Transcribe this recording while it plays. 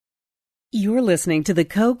You're listening to the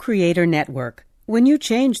Co-Creator Network. When you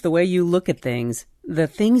change the way you look at things, the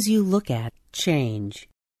things you look at change.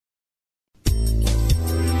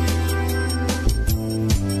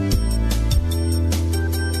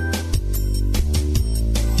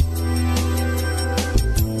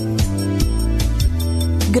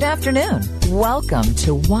 Good afternoon. Welcome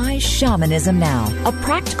to Why Shamanism Now, a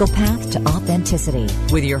practical path to authenticity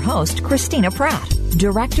with your host, Christina Pratt,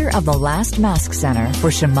 Director of the Last Mask Center for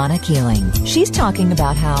Shamanic Healing. She's talking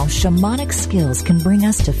about how shamanic skills can bring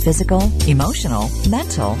us to physical, emotional,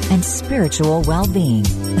 mental, and spiritual well-being,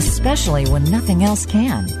 especially when nothing else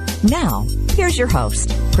can. Now, here's your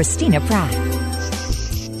host, Christina Pratt.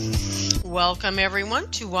 Welcome, everyone,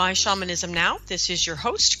 to Why Shamanism Now. This is your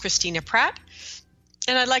host, Christina Pratt.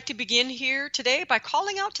 And I'd like to begin here today by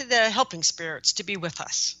calling out to the helping spirits to be with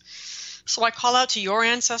us. So I call out to your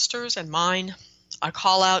ancestors and mine. I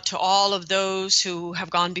call out to all of those who have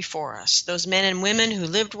gone before us, those men and women who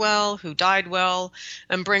lived well, who died well,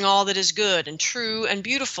 and bring all that is good and true and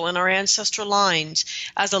beautiful in our ancestral lines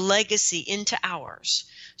as a legacy into ours,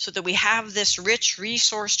 so that we have this rich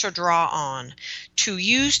resource to draw on, to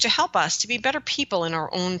use to help us to be better people in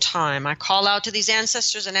our own time. I call out to these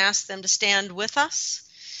ancestors and ask them to stand with us,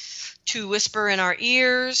 to whisper in our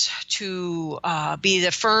ears, to be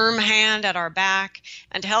the firm hand at our back,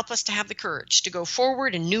 and to help us to have the courage to go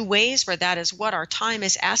forward in new ways where that is what our time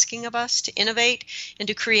is asking of us, to innovate and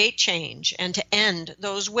to create change, and to end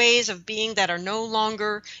those ways of being that are no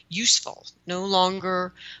longer useful, no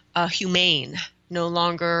longer humane, no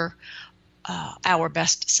longer our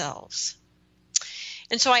best selves.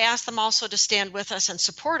 And so I ask them also to stand with us and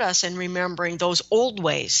support us in remembering those old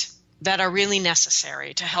ways that are really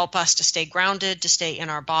necessary to help us to stay grounded, to stay in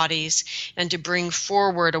our bodies, and to bring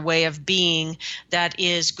forward a way of being that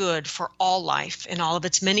is good for all life in all of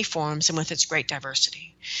its many forms and with its great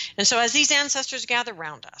diversity. And so as these ancestors gather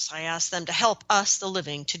around us, I ask them to help us, the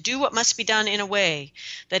living, to do what must be done in a way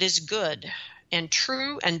that is good and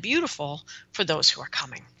true and beautiful for those who are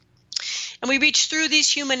coming. And we reach through these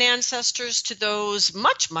human ancestors to those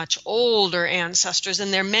much, much older ancestors in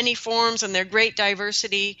their many forms and their great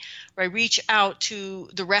diversity, where I reach out to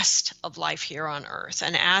the rest of life here on earth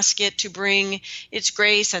and ask it to bring its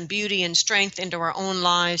grace and beauty and strength into our own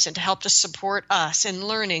lives and to help to support us in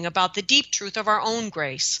learning about the deep truth of our own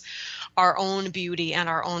grace, our own beauty, and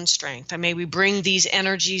our own strength. And may we bring these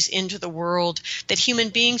energies into the world that human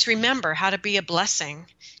beings remember how to be a blessing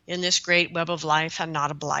in this great web of life and not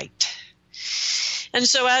a blight. And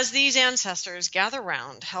so as these ancestors gather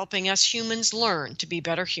around, helping us humans learn to be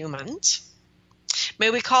better humans, may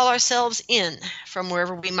we call ourselves in from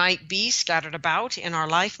wherever we might be scattered about in our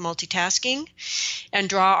life, multitasking, and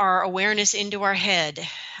draw our awareness into our head,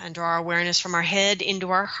 and draw our awareness from our head into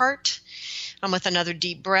our heart. And with another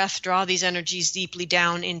deep breath, draw these energies deeply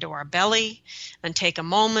down into our belly, and take a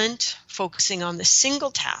moment focusing on the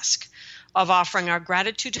single task of offering our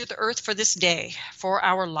gratitude to the earth for this day, for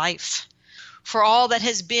our life, for all that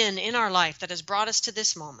has been in our life that has brought us to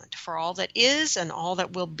this moment, for all that is and all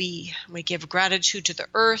that will be. We give gratitude to the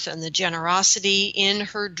earth and the generosity in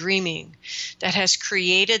her dreaming that has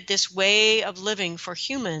created this way of living for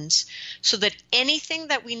humans so that anything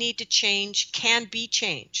that we need to change can be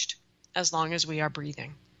changed as long as we are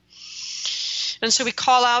breathing. And so we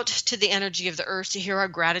call out to the energy of the earth to hear our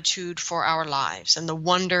gratitude for our lives and the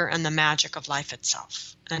wonder and the magic of life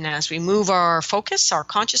itself. And as we move our focus, our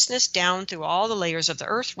consciousness down through all the layers of the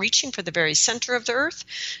earth, reaching for the very center of the earth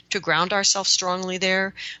to ground ourselves strongly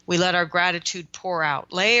there, we let our gratitude pour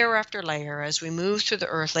out layer after layer as we move through the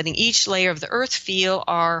earth, letting each layer of the earth feel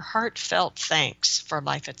our heartfelt thanks for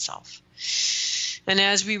life itself. And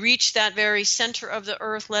as we reach that very center of the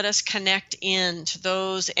earth, let us connect in to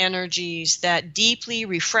those energies that deeply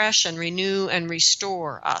refresh and renew and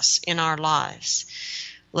restore us in our lives.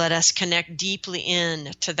 Let us connect deeply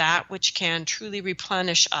in to that which can truly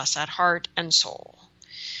replenish us at heart and soul,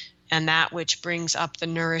 and that which brings up the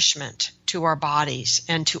nourishment to our bodies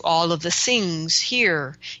and to all of the things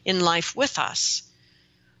here in life with us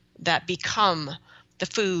that become the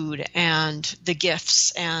food and the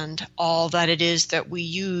gifts and all that it is that we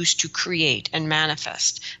use to create and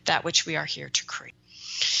manifest that which we are here to create.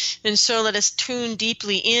 And so let us tune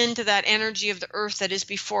deeply into that energy of the earth that is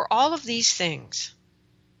before all of these things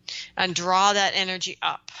and draw that energy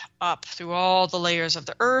up through all the layers of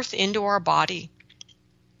the earth into our body,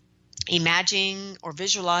 imagining or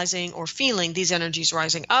visualizing or feeling these energies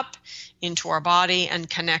rising up into our body and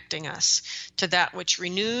connecting us to that which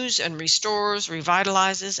renews and restores,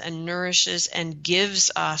 revitalizes and nourishes and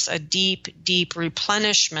gives us a deep, deep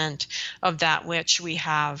replenishment of that which we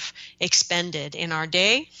have expended in our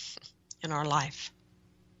day in our life.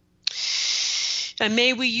 And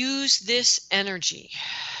may we use this energy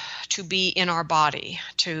to be in our body,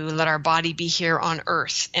 to let our body be here on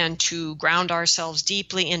earth, and to ground ourselves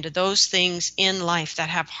deeply into those things in life that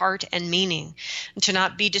have heart and meaning, and to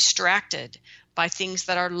not be distracted by things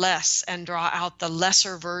that are less and draw out the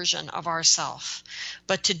lesser version of ourself,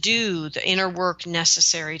 but to do the inner work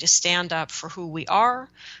necessary to stand up for who we are,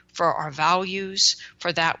 for our values,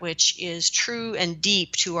 for that which is true and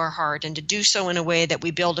deep to our heart, and to do so in a way that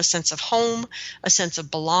we build a sense of home, a sense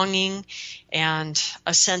of belonging, and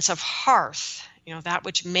a sense of hearth, that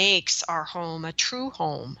which makes our home a true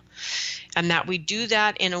home, and that we do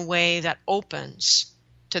that in a way that opens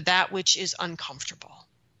to that which is uncomfortable,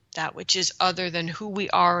 that which is other than who we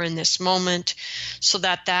are in this moment, so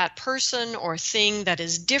that that person or thing that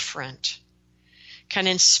is different can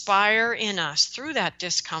inspire in us through that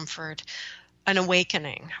discomfort an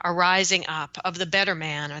awakening, a rising up of the better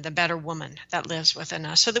man or the better woman that lives within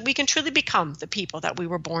us, so that we can truly become the people that we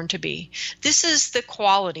were born to be. This is the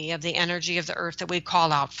quality of the energy of the earth that we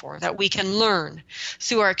call out for, that we can learn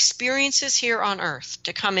through our experiences here on earth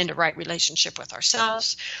to come into right relationship with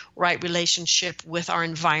ourselves, right relationship with our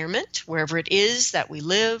environment, wherever it is that we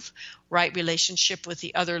live, right relationship with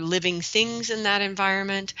the other living things in that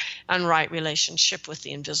environment, and right relationship with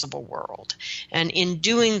the invisible world. And in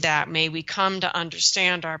doing that, may we come to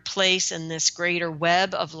understand our place in this greater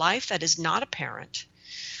web of life that is not apparent,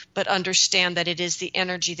 but understand that it is the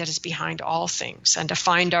energy that is behind all things, and to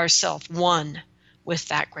find ourselves one with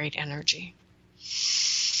that great energy.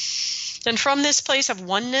 Then from this place of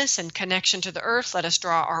oneness and connection to the earth, let us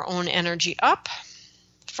draw our own energy up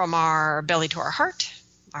from our belly to our heart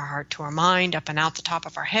to our mind, up and out the top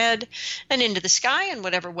of our head, and into the sky, and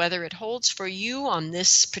whatever weather it holds for you on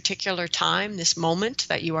this particular time, this moment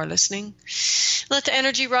that you are listening. Let the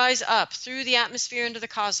energy rise up through the atmosphere into the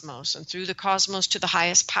cosmos, and through the cosmos to the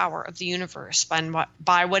highest power of the universe,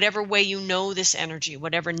 by whatever way you know this energy,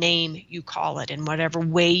 whatever name you call it, and whatever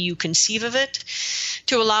way you conceive of it,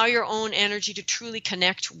 to allow your own energy to truly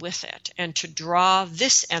connect with it, and to draw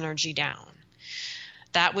this energy down.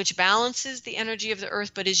 That which balances the energy of the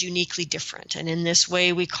earth but is uniquely different. And in this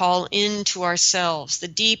way, we call into ourselves the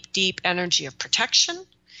deep, deep energy of protection,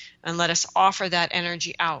 and let us offer that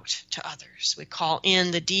energy out to others. We call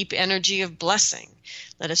in the deep energy of blessing.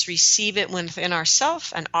 Let us receive it within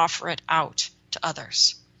ourselves and offer it out to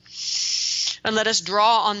others. And let us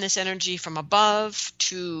draw on this energy from above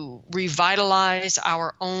to revitalize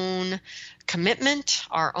our own commitment,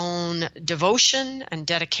 our own devotion and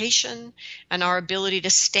dedication, and our ability to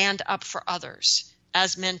stand up for others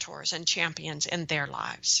as mentors and champions in their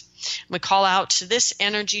lives. We call out to this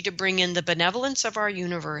energy to bring in the benevolence of our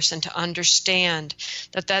universe, and to understand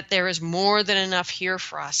that there is more than enough here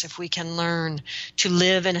for us if we can learn to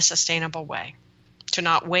live in a sustainable way, to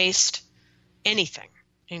not waste anything,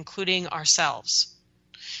 including ourselves,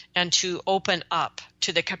 and to open up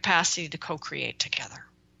to the capacity to co-create together.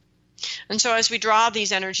 And so as we draw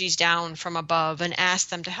these energies down from above and ask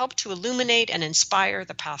them to help to illuminate and inspire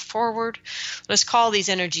the path forward, let's call these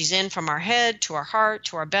energies in from our head to our heart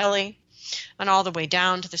to our belly, and all the way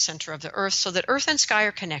down to the center of the earth, so that earth and sky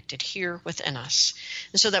are connected here within us,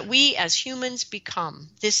 and so that we as humans become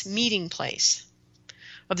this meeting place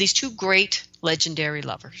of these two great legendary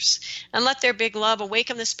lovers. And let their big love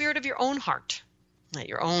awaken the spirit of your own heart. Let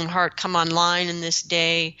your own heart come online in this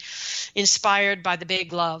day, inspired by the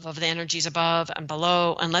big love of the energies above and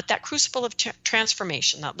below, and let that crucible of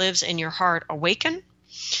transformation that lives in your heart awaken,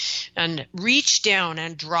 and reach down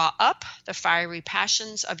and draw up the fiery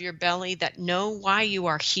passions of your belly that know why you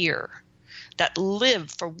are here, that live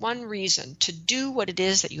for one reason, to do what it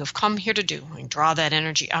is that you have come here to do. And draw that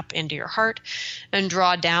energy up into your heart, and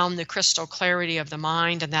draw down the crystal clarity of the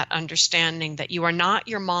mind, and that understanding that you are not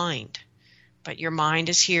your mind, but your mind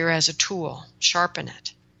is here as a tool. Sharpen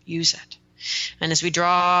it. Use it. And as we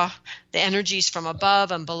draw the energies from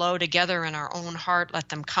above and below together in our own heart, let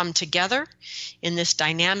them come together in this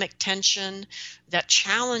dynamic tension that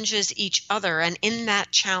challenges each other. And in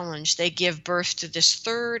that challenge, they give birth to this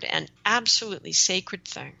third and absolutely sacred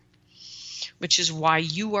thing, which is why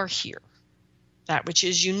you are here. That which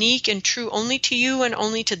is unique and true only to you and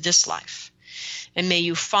only to this life. And may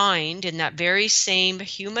you find in that very same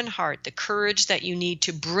human heart the courage that you need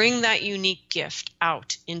to bring that unique gift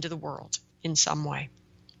out into the world in some way.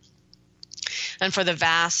 And for the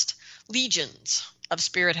vast legions of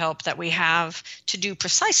spirit help that we have to do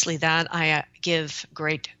precisely that, I give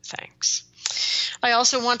great thanks. I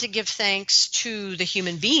also want to give thanks to the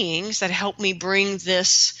human beings that help me bring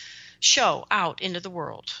this show out into the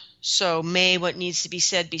world. So may what needs to be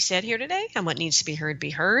said here today, and what needs to be heard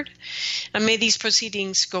be heard. And may these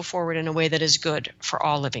proceedings go forward in a way that is good for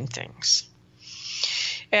all living things.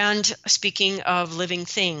 And speaking of living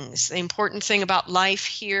things, the important thing about life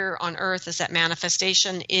here on earth is that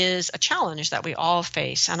manifestation is a challenge that we all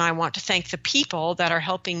face. And I want to thank the people that are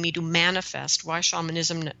helping me to manifest Why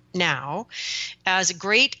Shamanism Now as a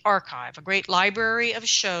great archive, a great library of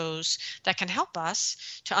shows that can help us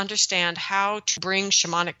to understand how to bring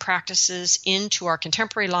shamanic practices into our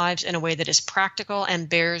contemporary lives in a way that is practical and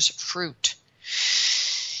bears fruit.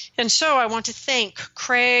 And so I want to thank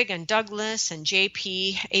Craig and Douglas and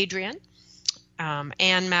JP, Adrian,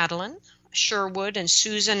 Anne Madeline, Sherwood and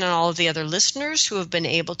Susan and all of the other listeners who have been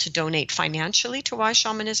able to donate financially to Why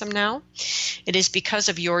Shamanism Now. It is because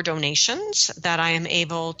of your donations that I am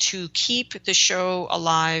able to keep the show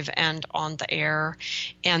alive and on the air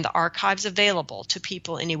and the archives available to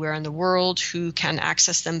people anywhere in the world who can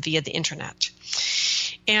access them via the internet.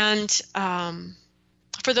 And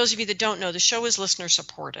for those of you that don't know, the show is listener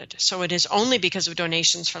supported. So it is only because of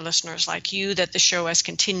donations for listeners like you that the show has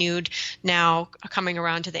continued, now coming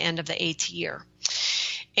around to the end of the 8th year.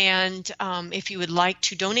 And if you would like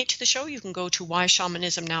to donate to the show, you can go to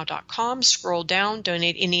whyshamanismnow.com, scroll down,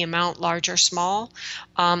 donate any amount, large or small.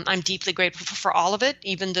 I'm deeply grateful for all of it,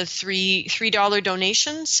 even the $3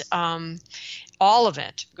 donations. All of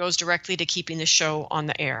it goes directly to keeping the show on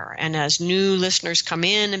the air. And as new listeners come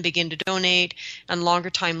in and begin to donate and longer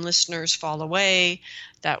time listeners fall away,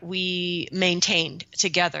 that we maintained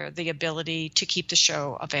together the ability to keep the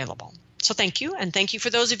show available. So thank you. And thank you for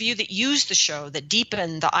those of you that use the show, that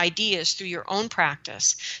deepen the ideas through your own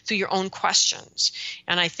practice, through your own questions.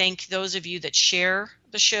 And I thank those of you that share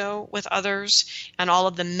the show with others, and all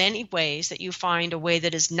of the many ways that you find a way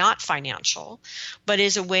that is not financial, but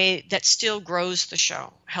is a way that still grows the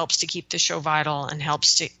show, helps to keep the show vital, and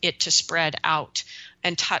helps it to spread out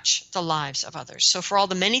and touch the lives of others. So for all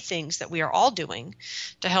the many things that we are all doing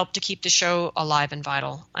to help to keep the show alive and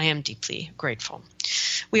vital, I am deeply grateful.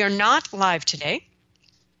 We are not live today,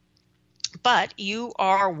 but you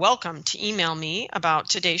are welcome to email me about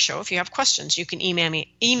today's show. If you have questions, you can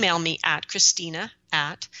email me at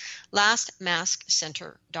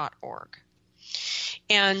Christina@lastmaskcenter.org.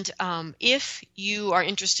 And if you are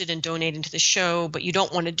interested in donating to the show, but you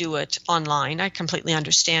don't want to do it online, I completely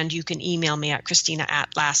understand. You can email me at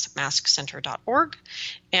Christina@lastmaskcenter.org,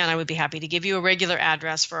 and I would be happy to give you a regular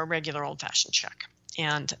address for a regular old-fashioned check.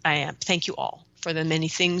 And I thank you all for the many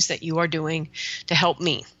things that you are doing to help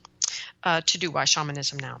me to do Why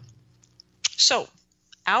Shamanism Now. So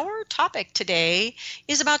our topic today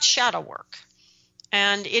is about shadow work,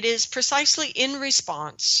 and it is precisely in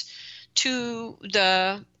response to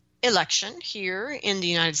the election here in the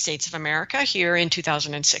United States of America here in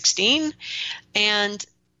 2016, and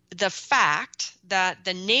the fact that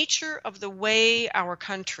the nature of the way our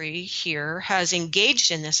country here has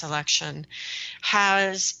engaged in this election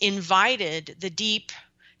has invited the deep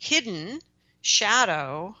hidden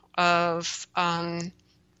shadow of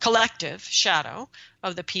collective shadow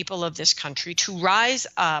of the people of this country to rise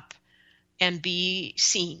up and be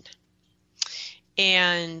seen.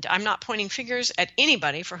 And I'm not pointing fingers at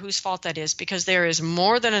anybody for whose fault that is, because there is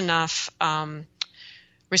more than enough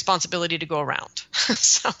responsibility to go around.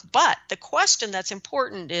 But the question that's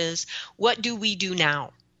important is, what do we do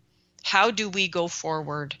now? How do we go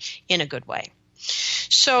forward in a good way?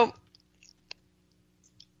 So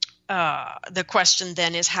the question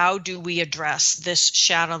then is, how do we address this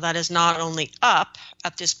shadow that is not only up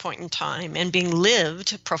at this point in time and being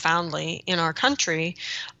lived profoundly in our country,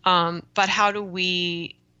 but how do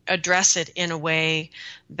we address it in a way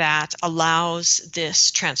that allows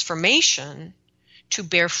this transformation to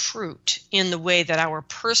bear fruit in the way that our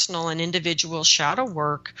personal and individual shadow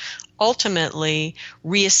work ultimately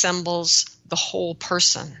reassembles the whole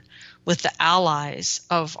person with the allies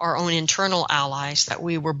of our own internal allies that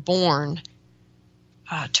we were born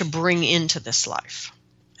to bring into this life.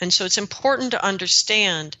 And so it's important to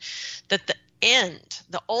understand that the end,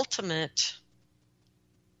 the ultimate,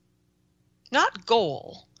 not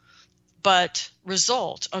goal, but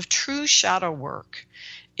result of true shadow work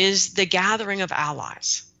is the gathering of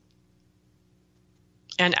allies.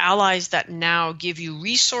 And allies that now give you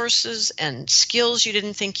resources and skills you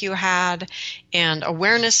didn't think you had, and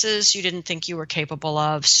awarenesses you didn't think you were capable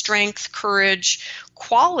of, strength, courage,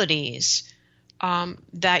 qualities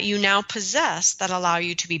that you now possess that allow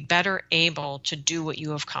you to be better able to do what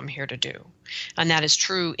you have come here to do. And that is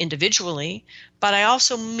true individually, but I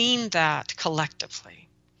also mean that collectively.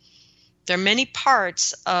 There are many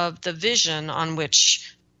parts of the vision on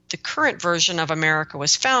which the current version of America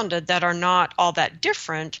was founded that are not all that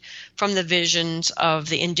different from the visions of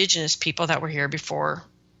the indigenous people that were here before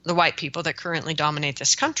the white people that currently dominate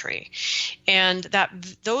this country. And that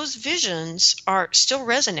those visions still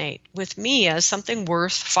resonate with me as something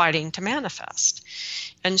worth fighting to manifest.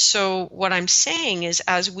 And so what I'm saying is,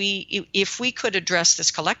 if we could address this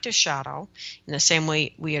collective shadow in the same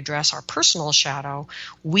way we address our personal shadow,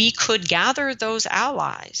 we could gather those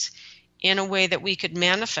allies in a way that we could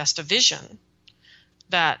manifest a vision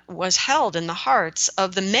that was held in the hearts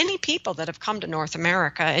of the many people that have come to North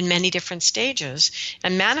America in many different stages,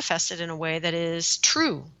 and manifested in a way that is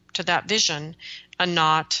true to that vision and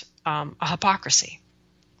not a hypocrisy.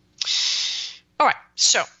 All right,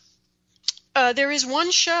 so there is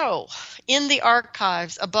one show in the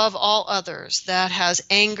archives above all others that has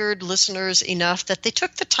angered listeners enough that they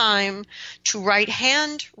took the time to write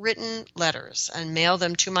handwritten letters and mail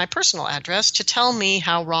them to my personal address to tell me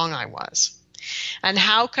how wrong I was. And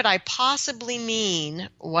how could I possibly mean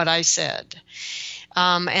what I said?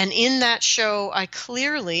 And in that show, I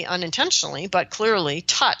clearly, unintentionally, but clearly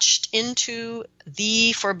touched into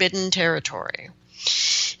the forbidden territory.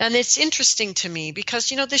 And it's interesting to me because,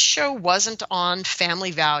 this show wasn't on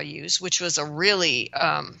family values, which was a really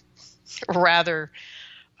rather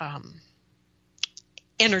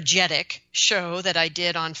energetic show that I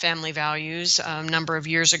did on family values a number of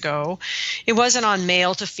years ago. It wasn't on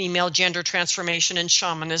male to female gender transformation and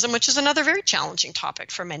shamanism, which is another very challenging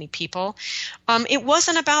topic for many people. It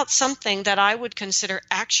wasn't about something that I would consider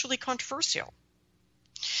actually controversial.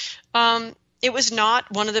 It was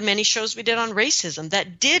not one of the many shows we did on racism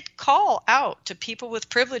that did call out to people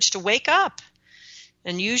with privilege to wake up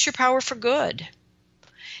and use your power for good.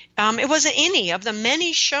 It wasn't any of the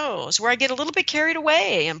many shows where I get a little bit carried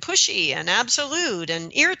away and pushy and absolute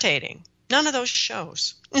and irritating. None of those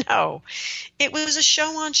shows. No. It was a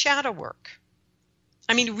show on shadow work.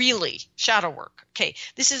 I mean, really, shadow work. Okay,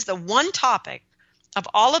 this is the one topic of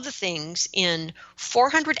all of the things in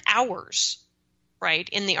 400 hours, right,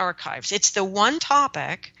 in the archives. It's the one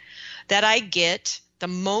topic that I get the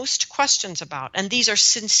most questions about. And these are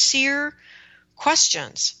sincere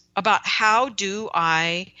questions about how do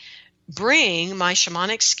I bring my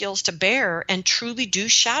shamanic skills to bear and truly do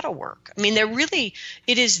shadow work. I mean,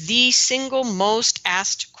 it is the single most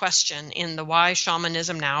asked question in the Why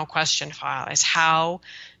Shamanism Now question file is how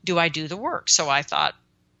do I do the work? So I thought,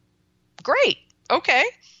 great, okay,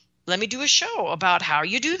 let me do a show about how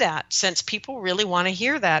you do that since people really want to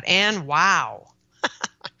hear that. And wow.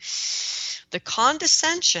 The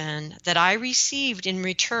condescension that I received in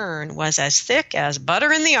return was as thick as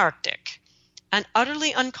butter in the Arctic and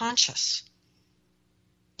utterly unconscious.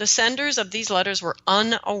 The senders of these letters were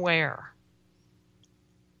unaware.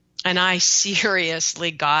 And I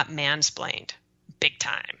seriously got mansplained big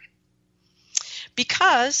time.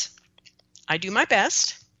 Because I do my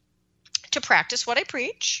best to practice what I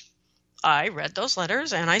preach. I read those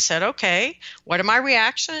letters and I said, okay, what are my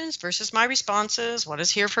reactions versus my responses? What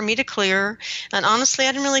is here for me to clear? And honestly,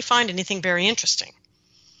 I didn't really find anything very interesting.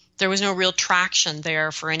 There was no real traction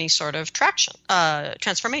there for any sort of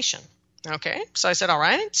transformation. Okay, so I said, all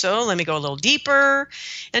right, so let me go a little deeper.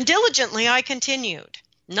 And diligently, I continued,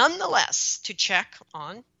 nonetheless, to check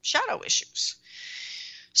on shadow issues.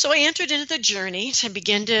 So I entered into the journey to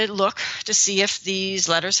begin to look to see if these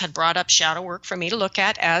letters had brought up shadow work for me to look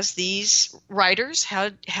at, as these writers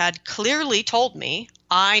had clearly told me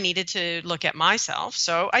I needed to look at myself.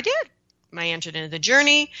 So I did. I entered into the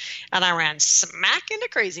journey, and I ran smack into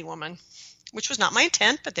Crazy Woman, which was not my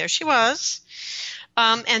intent, but there she was.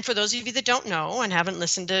 And for those of you that don't know and haven't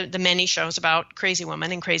listened to the many shows about Crazy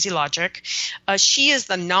Woman and Crazy Logic, she is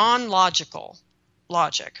the non-logical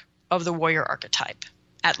logic of the warrior archetype.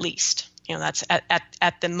 At least, that's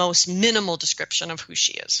at the most minimal description of who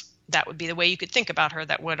she is. That would be the way you could think about her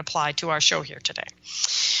that would apply to our show here today.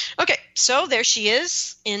 Okay, so there she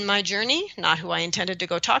is in my journey, not who I intended to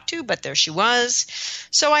go talk to, but there she was.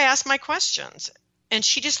 So I asked my questions, and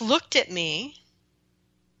she just looked at me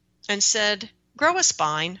and said, grow a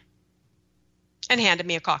spine, and handed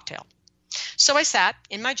me a cocktail. So I sat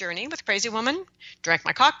in my journey with Crazy Woman, drank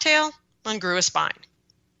my cocktail, and grew a spine.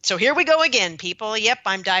 So here we go again, people. Yep,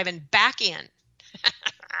 I'm diving back in.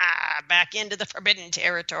 Back into the forbidden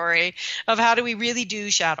territory of how do we really do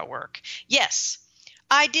shadow work. Yes,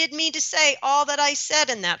 I did mean to say all that I said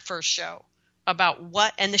in that first show about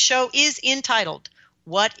what, and the show is entitled,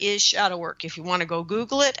 What is Shadow Work? If you want to go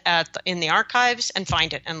Google it in the archives and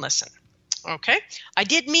find it and listen. Okay, I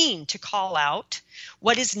did mean to call out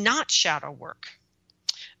what is not shadow work,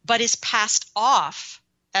 but is passed off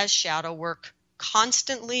as shadow work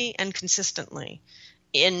constantly and consistently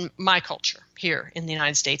in my culture here in the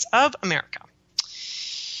United States of America.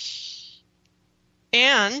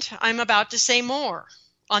 And I'm about to say more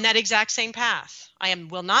on that exact same path.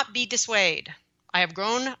 Will not be dissuaded. I have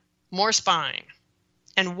grown more spine.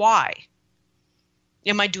 And why?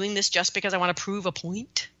 Am I doing this just because I want to prove a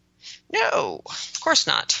point? No, of course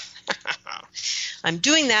not. I'm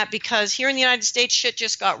doing that because here in the United States, shit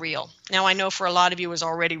just got real. Now, I know for a lot of you it was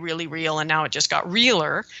already really real, and now it just got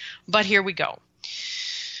realer, but here we go.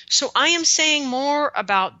 So I am saying more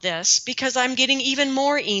about this because I'm getting even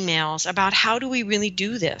more emails about how do we really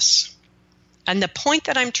do this. And the point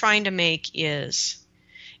that I'm trying to make is,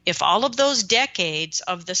 if all of those decades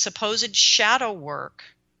of the supposed shadow work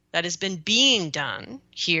that has been being done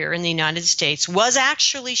here in the United States was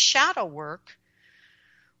actually shadow work,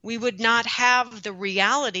 we would not have the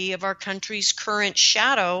reality of our country's current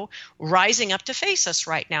shadow rising up to face us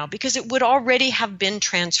right now, because it would already have been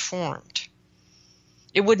transformed.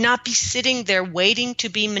 It would not be sitting there waiting to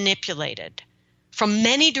be manipulated from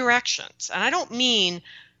many directions. And I don't mean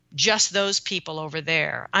just those people over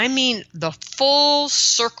there. I mean the full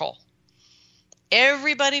circle.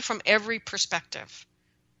 Everybody from every perspective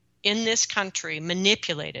in this country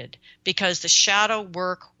manipulated because the shadow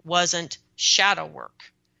work wasn't shadow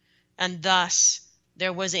work. And thus,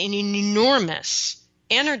 there was an enormous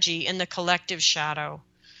energy in the collective shadow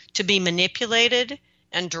to be manipulated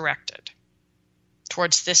and directed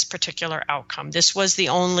towards this particular outcome. This was the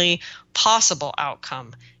only possible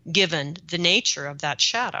outcome given the nature of that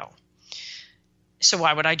shadow. So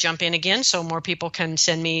why would I jump in again so more people can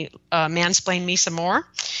send me, mansplain me some more?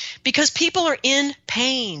 Because people are in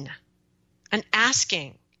pain and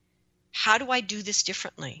asking, how do I do this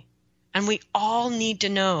differently? And we all need to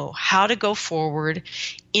know how to go forward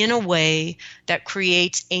in a way that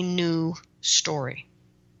creates a new story,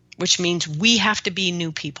 which means we have to be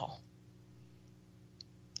new people.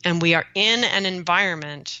 And we are in an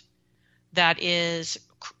environment that is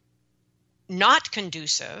not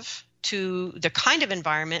conducive to the kind of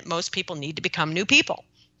environment most people need to become new people.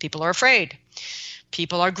 People are afraid.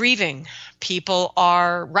 People are grieving. People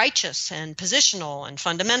are righteous and positional and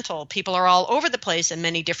fundamental. People are all over the place in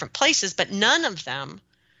many different places, but none of them,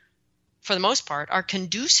 for the most part, are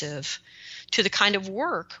conducive to the kind of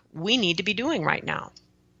work we need to be doing right now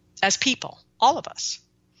as people, all of us.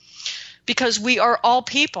 Because we are all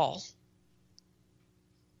people,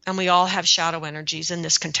 and we all have shadow energies in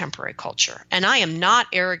this contemporary culture. And I am not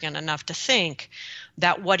arrogant enough to think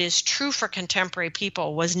that what is true for contemporary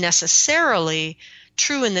people was necessarily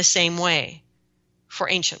true in the same way for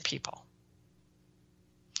ancient people.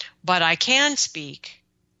 But I can speak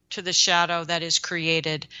to the shadow that is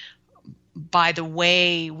created by the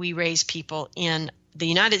way we raise people in the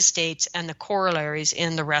United States and the corollaries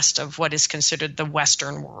in the rest of what is considered the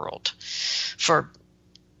Western world,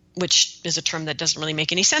 which is a term that doesn't really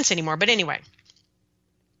make any sense anymore. But anyway,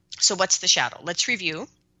 so what's the shadow? Let's review,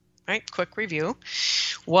 right? Quick review.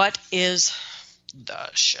 What is the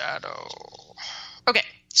shadow? Okay,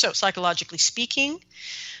 so psychologically speaking,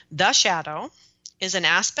 the shadow is an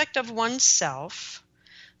aspect of oneself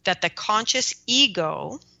that the conscious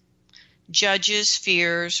ego judges,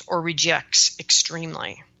 fears, or rejects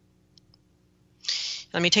extremely.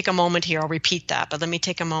 Let me take a moment here. I'll repeat that, but let me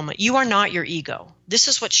take a moment. You are not your ego. This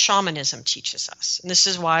is what shamanism teaches us. And this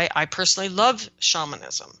is why I personally love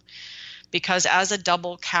shamanism. Because as a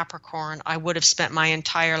double Capricorn, I would have spent my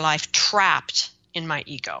entire life trapped in my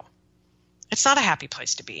ego. It's not a happy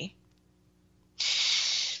place to be.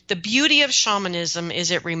 The beauty of shamanism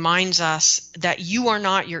is it reminds us that you are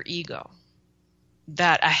not your ego.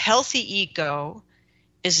 That a healthy ego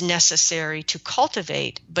is necessary to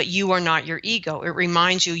cultivate, but you are not your ego. It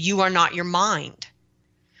reminds you, you are not your mind.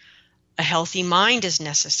 A healthy mind is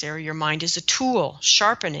necessary. Your mind is a tool.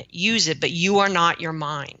 Sharpen it, use it, but you are not your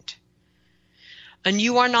mind. And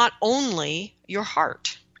you are not only your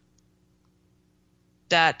heart.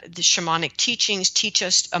 That the shamanic teachings teach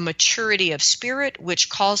us a maturity of spirit, which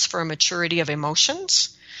calls for a maturity of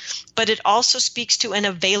emotions, but it also speaks to an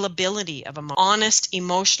availability of an honest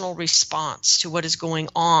emotional response to what is going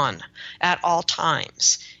on at all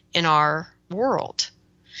times in our world.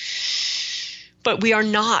 But we are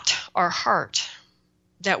not our heart,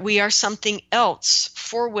 that we are something else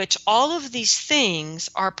for which all of these things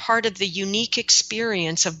are part of the unique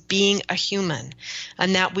experience of being a human,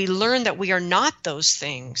 and that we learn that we are not those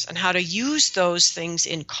things and how to use those things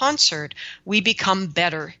in concert, we become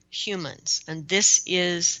better humans. And this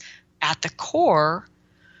is at the core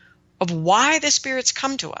of why the spirits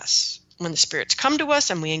come to us. When the spirits come to us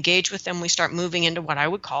and we engage with them, we start moving into what I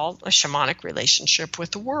would call a shamanic relationship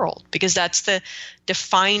with the world, because that's the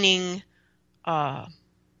defining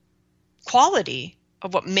quality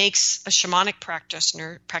of what makes a shamanic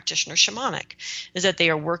practitioner shamanic is that they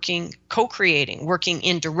are working, co-creating, working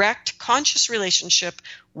in direct conscious relationship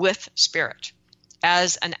with spirit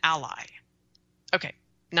as an ally. Okay,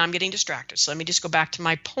 now I'm getting distracted, so let me just go back to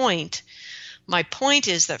my point. My point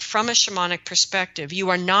is that from a shamanic perspective, you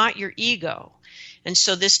are not your ego. And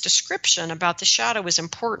so this description about the shadow is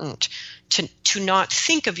important to not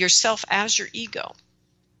think of yourself as your ego.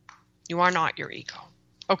 You are not your ego.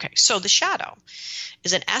 Okay, so the shadow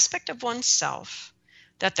is an aspect of oneself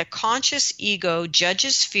that the conscious ego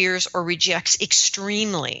judges, fears, or rejects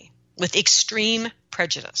extremely, with extreme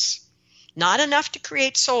prejudice. Not enough to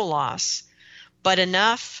create soul loss, but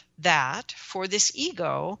enough that for this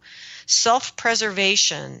ego,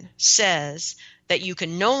 self-preservation says that you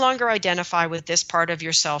can no longer identify with this part of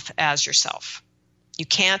yourself as yourself. You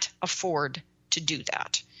can't afford to do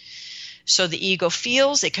that. So the ego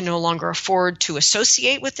feels it can no longer afford to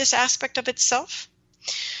associate with this aspect of itself.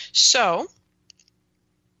 So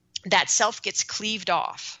that self gets cleaved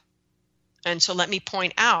off. And so let me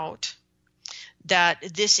point out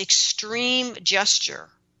that this extreme gesture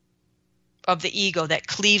of the ego that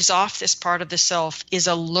cleaves off this part of the self is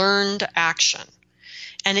a learned action.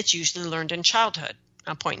 And it's usually learned in childhood,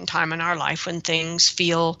 a point in time in our life when things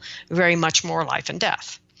feel very much more life and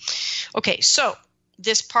death. Okay, so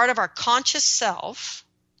this part of our conscious self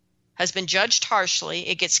has been judged harshly.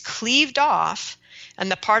 It gets cleaved off,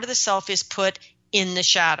 and the part of the self is put in the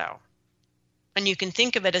shadow. And you can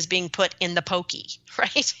think of it as being put in the pokey,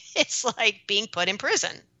 right? It's like being put in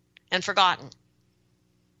prison and forgotten.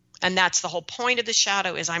 And that's the whole point of the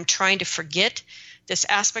shadow, is I'm trying to forget this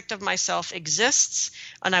aspect of myself exists,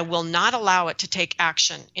 and I will not allow it to take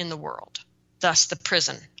action in the world. Thus the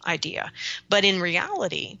prison idea. But in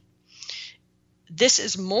reality, this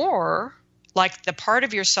is more like the part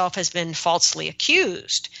of yourself has been falsely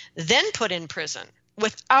accused, then put in prison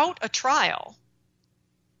without a trial,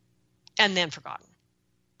 and then forgotten.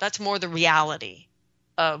 That's more the reality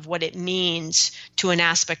of what it means to an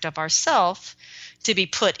aspect of ourself to be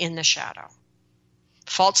put in the shadow.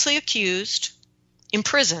 Falsely accused,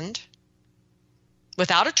 imprisoned,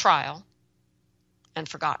 without a trial, and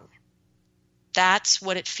forgotten. That's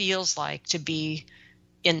what it feels like to be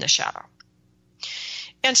in the shadow.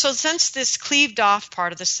 And so since this cleaved off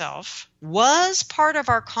part of the self was part of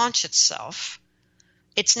our conscious self,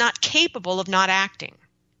 it's not capable of not acting,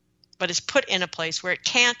 but is put in a place where it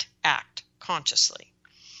can't act consciously.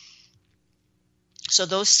 So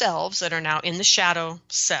those selves that are now in the shadow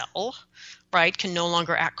cell, right, can no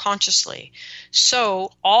longer act consciously.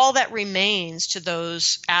 So all that remains to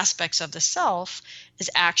those aspects of the self is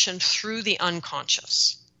action through the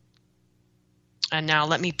unconscious. And now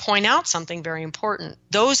let me point out something very important.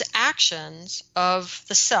 Those actions of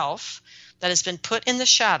the self that has been put in the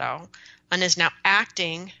shadow and is now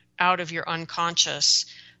acting out of your unconscious,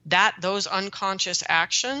 those unconscious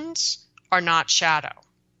actions are not shadow.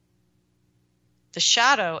 The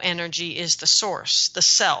shadow energy is the source, the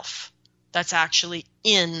self that's actually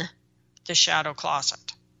in the shadow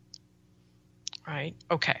closet. Right?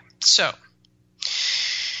 Okay. So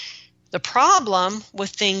the problem with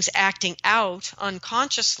things acting out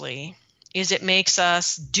unconsciously is it makes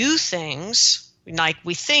us do things like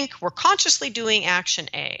we think we're consciously doing action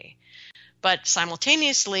A, but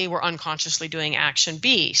simultaneously we're unconsciously doing action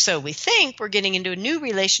B. So we think we're getting into a new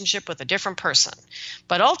relationship with a different person,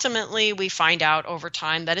 but ultimately we find out over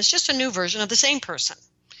time that it's just a new version of the same person.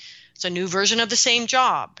 It's a new version of the same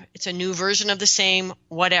job. It's a new version of the same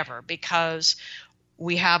whatever, because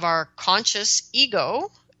we have our conscious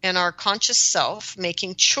ego and our conscious self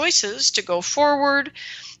making choices to go forward,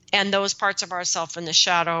 and those parts of ourself in the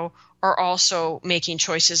shadow are also making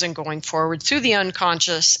choices and going forward through the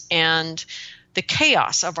unconscious, and the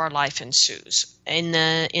chaos of our life ensues. In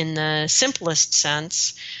the simplest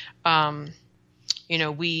sense,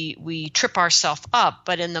 we trip ourselves up,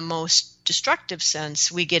 but in the most destructive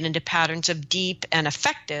sense, we get into patterns of deep and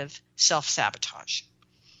effective self-sabotage.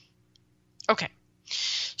 Okay,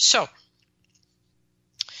 so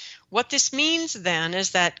what this means then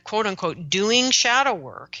is that, quote unquote, doing shadow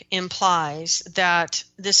work implies that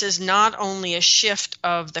this is not only a shift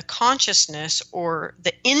of the consciousness or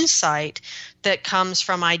the insight that comes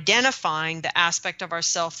from identifying the aspect of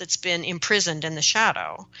ourself that's been imprisoned in the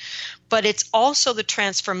shadow, but it's also the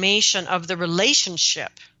transformation of the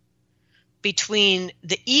relationship between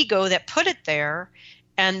the ego that put it there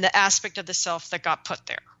and the aspect of the self that got put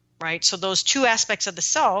there, right? So those two aspects of the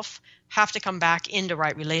self have to come back into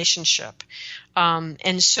right relationship.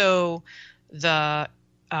 And so the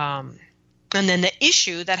And then the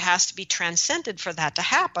issue that has to be transcended for that to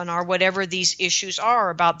happen are whatever these issues are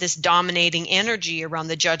about this dominating energy around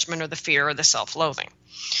the judgment or the fear or the self-loathing.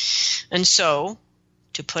 And so,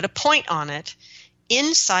 to put a point on it,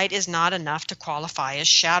 insight is not enough to qualify as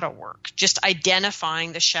shadow work. Just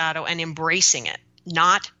identifying the shadow and embracing it,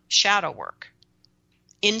 not shadow work.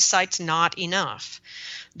 Insight's not enough.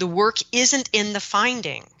 The work isn't in the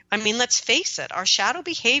finding. I mean, let's face it, our shadow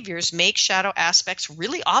behaviors make shadow aspects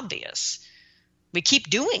really obvious. We keep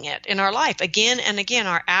doing it in our life again and again.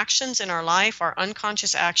 Our actions in our life, our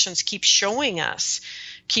unconscious actions keep showing us,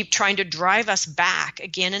 keep trying to drive us back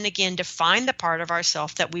again and again to find the part of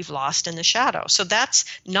ourself that we've lost in the shadow. So that's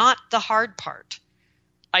not the hard part.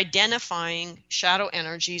 Identifying shadow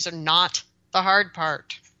energies are not the hard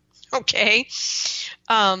part. Okay?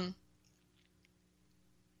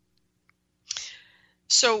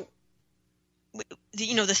 So,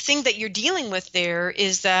 the thing that you're dealing with there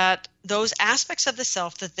is that those aspects of the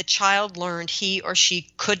self that the child learned he or she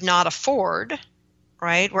could not afford,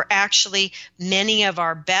 right, were actually many of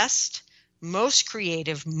our best, most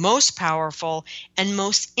creative, most powerful, and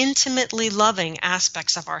most intimately loving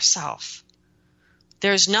aspects of ourself.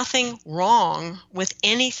 There's nothing wrong with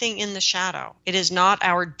anything in the shadow. It is not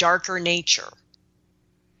our darker nature.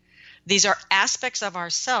 These are aspects of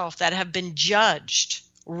ourself that have been judged,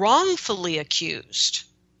 wrongfully accused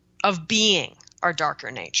of being our darker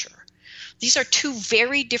nature. These are two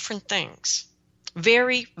very different things.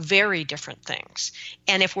 Very, very different things.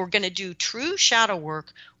 And if we're going to do true shadow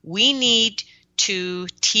work, we need to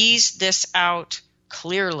tease this out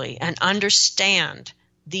clearly and understand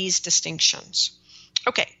these distinctions.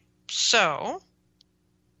 Okay, so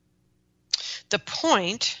the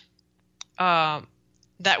point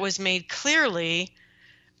that was made clearly,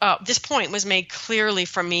 this point was made clearly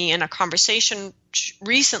for me in a conversation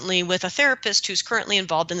recently with a therapist who's currently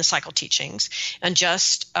involved in the cycle teachings, and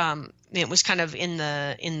just it was kind of in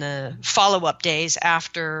the follow-up days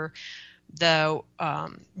after the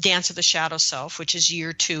Dance of the Shadow Self, which is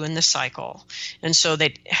year 2 in the cycle. And so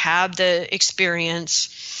they had the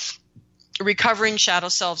experience recovering shadow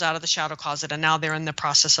selves out of the shadow closet, and now they're in the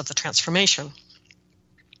process of the transformation.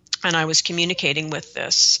 And I was communicating with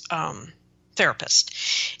this therapist.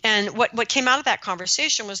 And what came out of that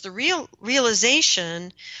conversation was the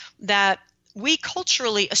realization that we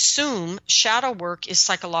culturally assume shadow work is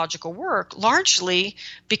psychological work, largely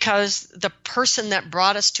because the person that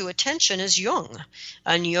brought us to attention is Jung.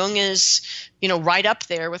 And Jung is, right up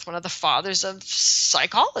there with one of the fathers of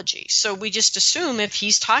psychology. So we just assume if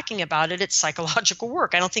he's talking about it, it's psychological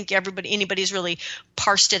work. I don't think anybody's really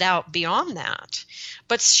parsed it out beyond that.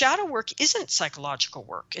 But shadow work isn't psychological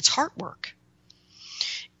work. It's heart work.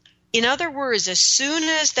 In other words, as soon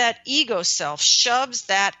as that ego self shoves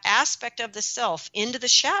that aspect of the self into the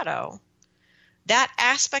shadow, that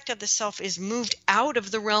aspect of the self is moved out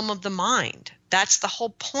of the realm of the mind. That's the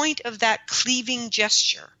whole point of that cleaving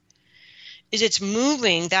gesture, is it's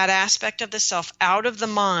moving that aspect of the self out of the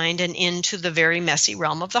mind and into the very messy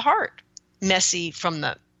realm of the heart, messy from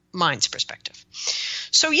the mind's perspective.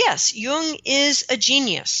 So yes, Jung is a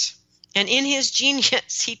genius. And in his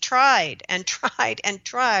genius, he tried and tried and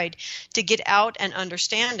tried to get out an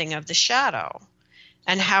understanding of the shadow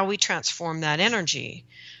and how we transform that energy.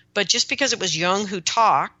 But just because it was Jung who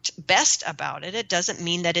talked best about it, it doesn't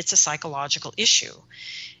mean that it's a psychological issue.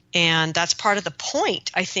 And that's part of the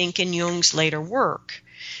point, I think, in Jung's later work.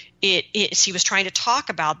 He was trying to talk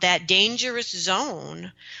about that dangerous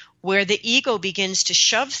zone where the ego begins to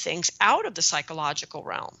shove things out of the psychological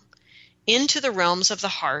realm into the realms of the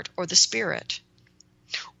heart or the spirit,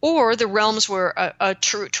 or the realms where a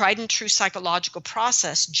true, tried and true psychological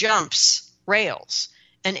process jumps rails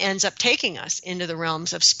and ends up taking us into the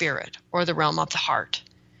realms of spirit or the realm of the heart.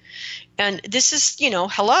 And this is,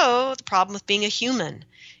 the problem with being a human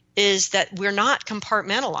is that we're not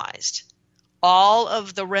compartmentalized. All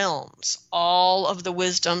of the realms, all of the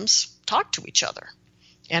wisdoms talk to each other.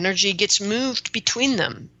 Energy gets moved between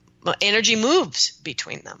them. Energy moves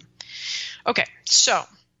between them. Okay, so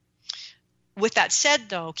with that said,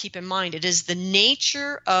 though, keep in mind it is the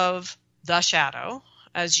nature of the shadow,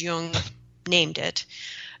 as Jung named it,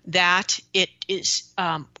 that it is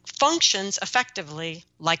functions effectively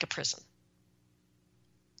like a prison.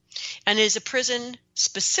 And it is a prison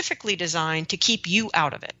specifically designed to keep you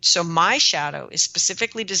out of it. So my shadow is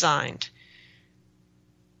specifically designed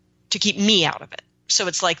to keep me out of it. So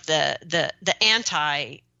it's like the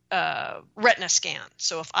anti retina scan.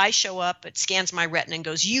 So if I show up, it scans my retina and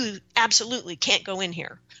goes, you absolutely can't go in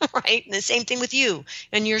here, right? And the same thing with you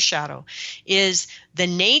and your shadow is the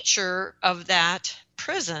nature of that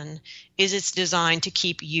prison is it's designed to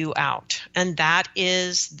keep you out. And that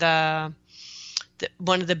is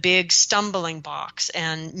one of the big stumbling blocks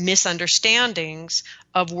and misunderstandings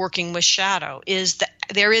of working with shadow, is that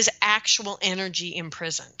there is actual energy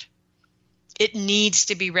imprisoned. It needs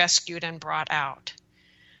to be rescued and brought out.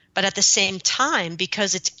 But at the same time,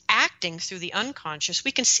 because it's acting through the unconscious,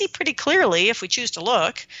 we can see pretty clearly, if we choose to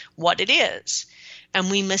look, what it is.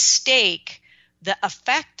 And we mistake the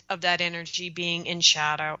effect of that energy being in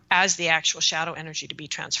shadow as the actual shadow energy to be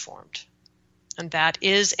transformed. And that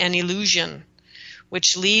is an illusion,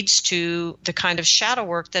 which leads to the kind of shadow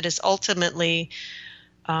work that is ultimately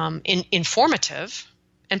informative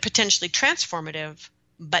and potentially transformative,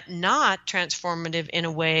 but not transformative in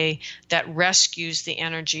a way that rescues the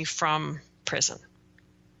energy from prison.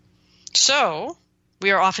 So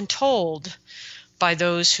we are often told by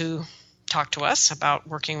those who talk to us about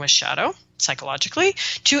working with shadow psychologically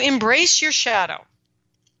to embrace your shadow.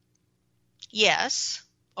 Yes,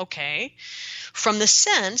 okay, from the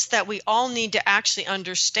sense that we all need to actually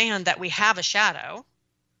understand that we have a shadow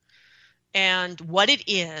and what it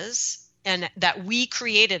is, and that we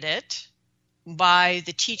created it by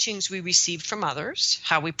the teachings we received from others,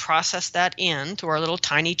 how we process that in through our little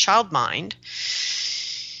tiny child mind.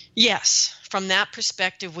 Yes, from that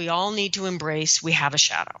perspective, we all need to embrace we have a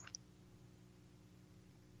shadow.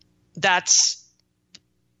 That's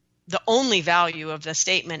the only value of the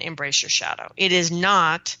statement, embrace your shadow. It is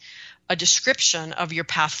not a description of your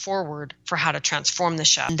path forward for how to transform the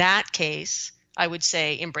shadow. In that case, I would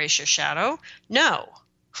say embrace your shadow. No,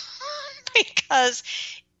 because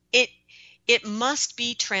it must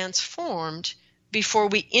be transformed before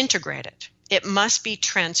we integrate it. It must be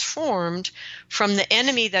transformed from the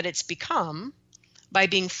enemy that it's become by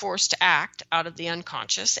being forced to act out of the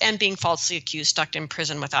unconscious and being falsely accused, stuck in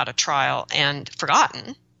prison without a trial, and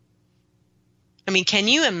forgotten. I mean, can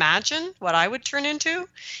you imagine what I would turn into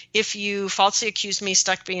if you falsely accused me,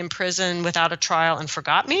 stuck me in prison without a trial, and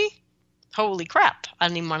forgot me? Holy crap. I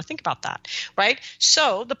don't even want to think about that, right?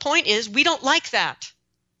 So the point is, we don't like that.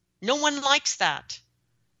 No one likes that.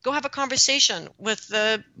 Go have a conversation with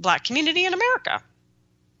the Black community in America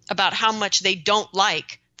about how much they don't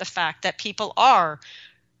like the fact that people are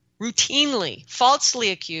routinely falsely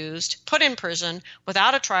accused, put in prison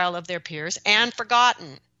without a trial of their peers, and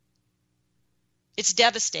forgotten. It's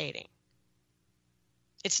devastating.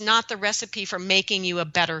 It's not the recipe for making you a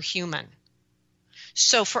better human.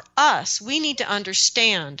 So for us, we need to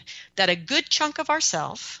understand that a good chunk of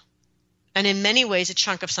ourself, and in many ways a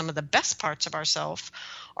chunk of some of the best parts of ourself,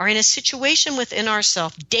 are in a situation within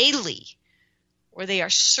ourself daily where they are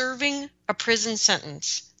serving a prison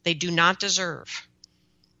sentence they do not deserve.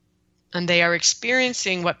 And they are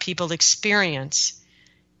experiencing what people experience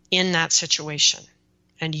in that situation.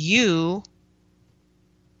 And you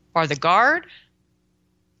are the guard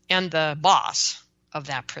and the boss of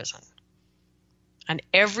that prison. And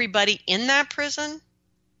everybody in that prison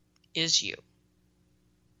is you.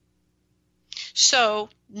 So,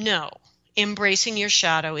 no, embracing your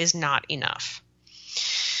shadow is not enough.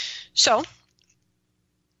 So,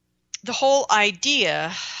 the whole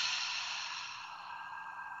idea,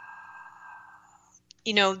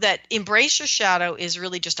 that embrace your shadow is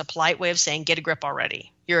really just a polite way of saying get a grip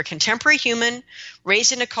already. You're a contemporary human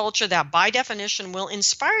raised in a culture that by definition will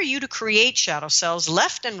inspire you to create shadow selves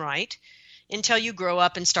left and right until you grow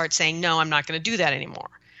up and start saying, no, I'm not going to do that anymore.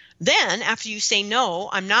 Then after you say, no,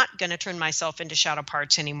 I'm not going to turn myself into shadow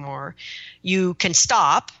parts anymore, you can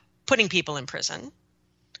stop putting people in prison.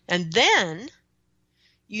 And then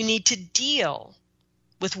you need to deal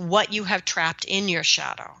with what you have trapped in your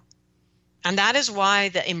shadow. And that is why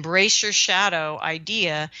the embrace your shadow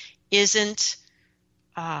idea isn't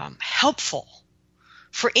helpful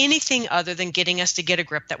for anything other than getting us to get a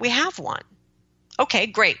grip that we have one. Okay,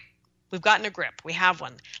 great. We've gotten a grip. We have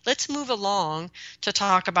one. Let's move along to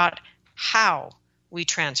talk about how we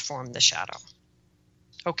transform the shadow.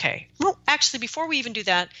 Okay. Well, actually, before we even do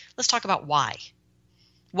that, let's talk about why.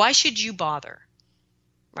 Why should you bother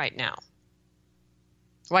right now?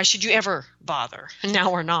 Why should you ever bother,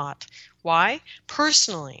 now or not? Why?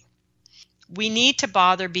 Personally, we need to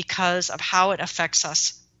bother because of how it affects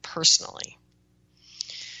us personally.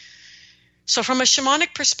 So from a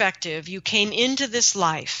shamanic perspective, you came into this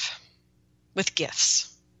life with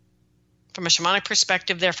gifts. From a shamanic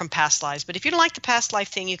perspective, they're from past lives. But if you don't like the past life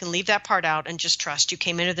thing, you can leave that part out and just trust you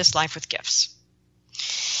came into this life with gifts.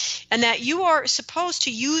 And that you are supposed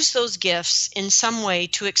to use those gifts in some way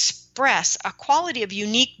to express a quality of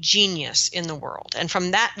unique genius in the world. And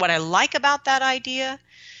from that, what I like about that idea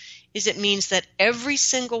is it means that every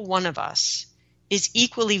single one of us is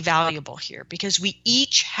equally valuable here because we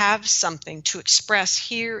each have something to express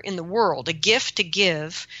here in the world, a gift to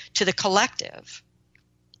give to the collective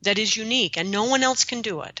that is unique and no one else can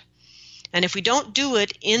do it. And if we don't do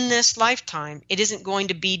it in this lifetime, it isn't going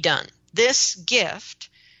to be done. This gift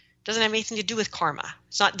doesn't have anything to do with karma.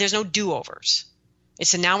 There's no do-overs.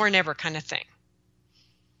 It's a now or never kind of thing.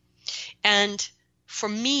 And for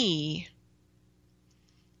me,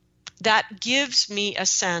 that gives me a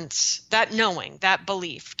sense, that knowing, that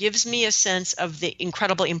belief gives me a sense of the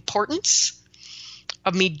incredible importance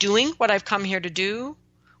of me doing what I've come here to do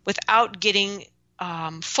without getting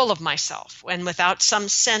full of myself and without some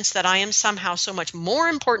sense that I am somehow so much more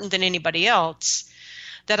important than anybody else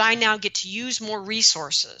that I now get to use more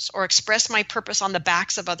resources or express my purpose on the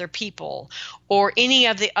backs of other people or any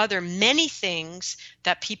of the other many things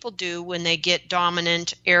that people do when they get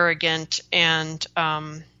dominant, arrogant, and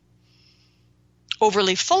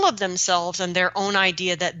overly full of themselves and their own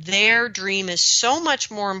idea that their dream is so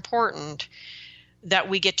much more important that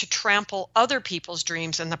we get to trample other people's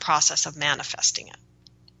dreams in the process of manifesting it.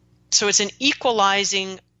 So it's an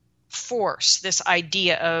equalizing force, this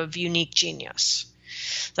idea of unique genius.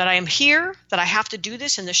 That I am here, that I have to do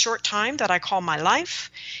this in the short time that I call my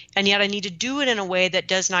life, and yet I need to do it in a way that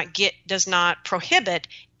does not prohibit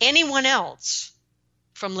anyone else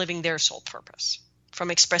from living their soul purpose,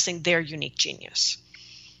 from expressing their unique genius.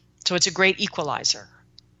 So it's a great equalizer,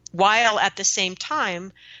 while at the same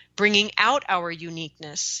time bringing out our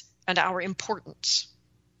uniqueness and our importance.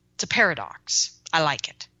 It's a paradox. I like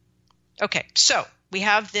it. Okay, so we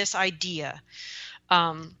have this idea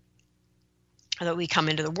that we come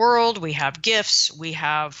into the world, we have gifts, we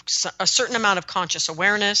have a certain amount of conscious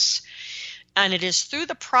awareness, and it is through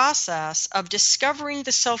the process of discovering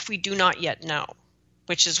the self we do not yet know,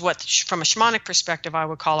 which is what, from a shamanic perspective, I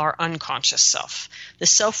would call our unconscious self, the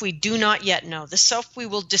self we do not yet know, the self we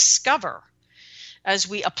will discover as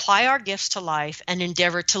we apply our gifts to life and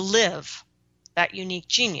endeavor to live that unique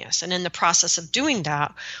genius. And in the process of doing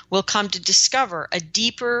that, we'll come to discover a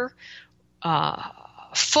deeper,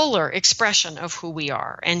 fuller expression of who we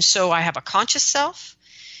are. And so I have a conscious self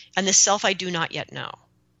and the self I do not yet know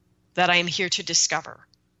that I am here to discover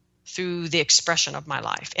through the expression of my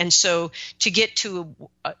life. And so to get to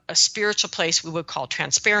a spiritual place we would call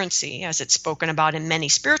transparency, as it's spoken about in many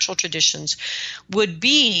spiritual traditions, would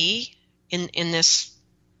be, in this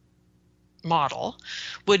model,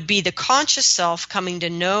 would be the conscious self coming to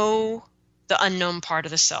know the unknown part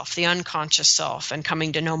of the self, the unconscious self, and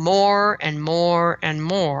coming to know more and more and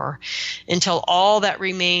more until all that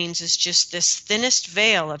remains is just this thinnest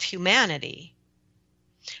veil of humanity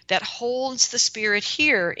that holds the spirit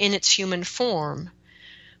here in its human form,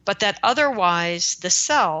 but that otherwise the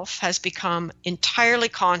self has become entirely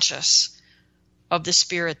conscious of the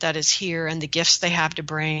spirit that is here and the gifts they have to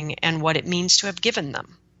bring and what it means to have given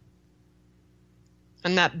them.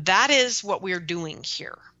 And that is what we're doing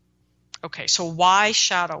here. Okay, so why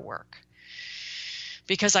shadow work?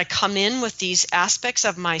 Because I come in with these aspects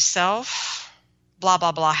of myself, blah,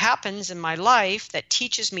 blah, blah happens in my life that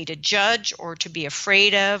teaches me to judge or to be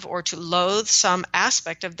afraid of or to loathe some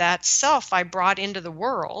aspect of that self I brought into the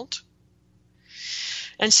world.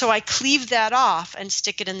 And so I cleave that off and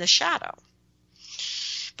stick it in the shadow.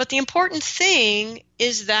 But the important thing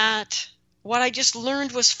is that what I just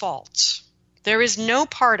learned was false. There is no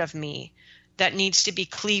part of me that needs to be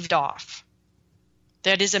cleaved off.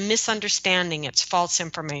 That is a misunderstanding. It's false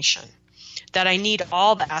information. That I need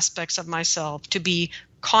all the aspects of myself to be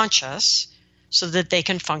conscious so that they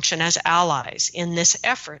can function as allies in this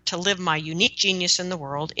effort to live my unique genius in the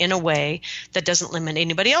world in a way that doesn't limit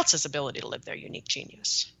anybody else's ability to live their unique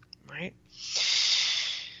genius, right?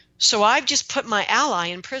 So I've just put my ally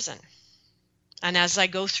in prison. And as I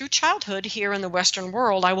go through childhood here in the Western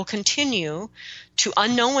world, I will continue to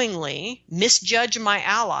unknowingly misjudge my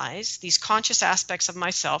allies, these conscious aspects of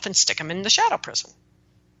myself, and stick them in the shadow prison,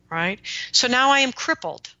 right? So now I am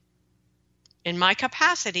crippled in my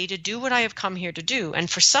capacity to do what I have come here to do. And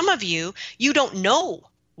for some of you, you don't know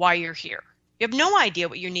why you're here. You have no idea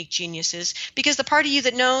what your unique genius is because the part of you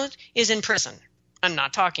that knows is in prison and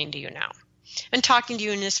not talking to you now. And talking to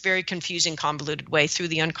you in this very confusing, convoluted way through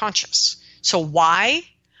the unconscious. So why?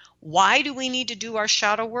 Why do we need to do our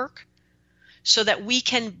shadow work? So that we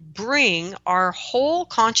can bring our whole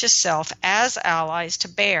conscious self as allies to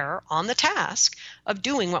bear on the task of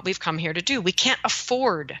doing what we've come here to do. We can't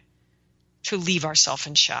afford to leave ourselves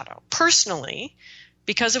in shadow, personally,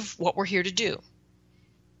 because of what we're here to do.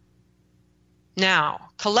 Now,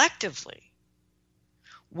 collectively,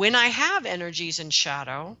 when I have energies in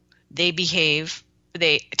shadow, they behave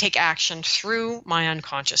they take action through my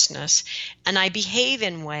unconsciousness, and I behave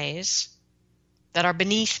in ways that are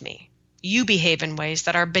beneath me. You behave in ways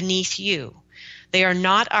that are beneath you. They are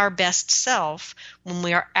not our best self when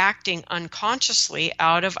we are acting unconsciously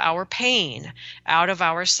out of our pain, out of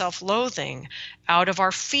our self-loathing, out of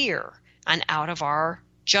our fear, and out of our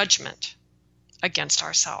judgment against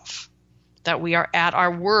ourselves. That we are at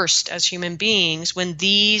our worst as human beings when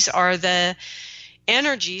these are the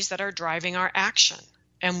energies that are driving our action.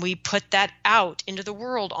 And we put that out into the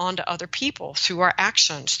world onto other people through our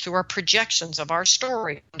actions, through our projections of our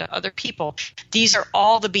story onto other people. These are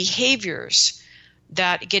all the behaviors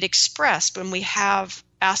that get expressed when we have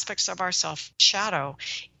aspects of ourself shadow.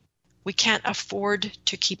 We can't afford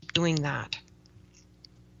to keep doing that,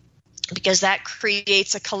 because that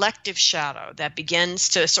creates a collective shadow that begins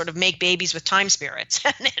to sort of make babies with time spirits.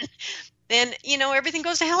 And then everything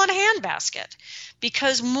goes to hell in a handbasket,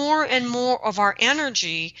 because more and more of our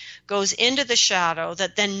energy goes into the shadow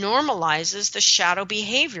that then normalizes the shadow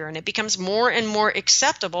behavior. And it becomes more and more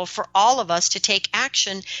acceptable for all of us to take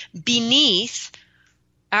action beneath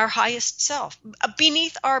our highest self,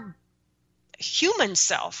 beneath our human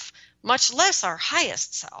self, much less our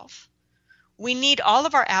highest self. We need all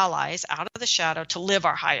of our allies out of the shadow to live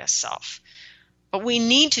our highest self. But we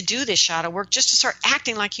need to do this shadow work just to start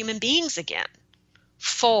acting like human beings again.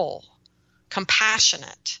 Full,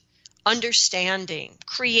 compassionate, understanding,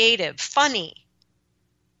 creative, funny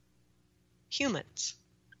humans.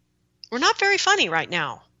 We're not very funny right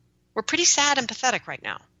now. We're pretty sad and pathetic right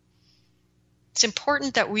now. It's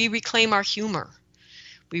important that we reclaim our humor.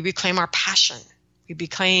 We reclaim our passion. We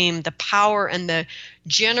reclaim the power and the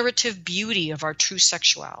generative beauty of our true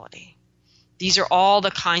sexuality. These are all the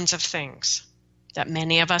kinds of things that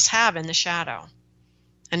many of us have in the shadow.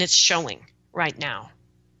 And it's showing right now.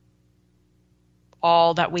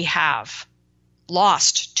 All that we have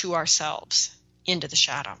lost to ourselves into the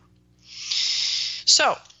shadow.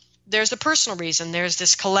 So, there's the personal reason, there's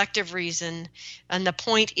this collective reason, and the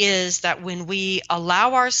point is that when we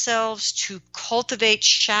allow ourselves to cultivate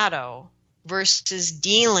shadow versus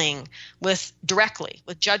dealing with directly,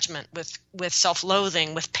 with judgment, with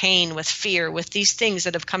self-loathing, with pain, with fear, with these things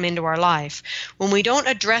that have come into our life, when we don't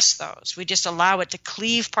address those, we just allow it to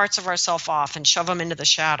cleave parts of ourselves off and shove them into the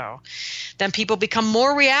shadow, then people become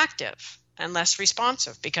more reactive and less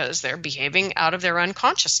responsive because they're behaving out of their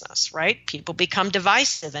unconsciousness, right? People become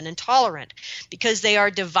divisive and intolerant because they are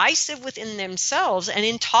divisive within themselves and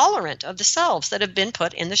intolerant of the selves that have been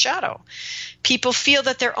put in the shadow. People feel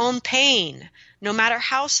that their own pain, no matter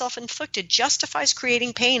how self-inflicted, justifies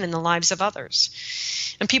creating pain in the lives of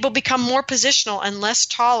others. And people become more positional and less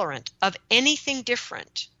tolerant of anything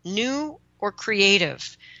different, new or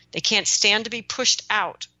creative. They can't stand to be pushed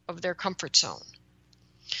out of their comfort zone.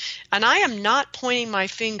 And I am not pointing my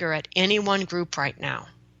finger at any one group right now.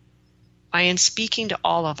 I am speaking to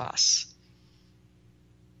all of us.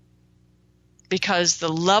 Because the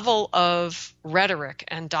level of rhetoric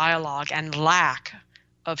and dialogue and lack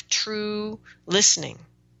of true listening,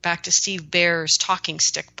 back to Steve Baer's talking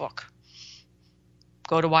stick book.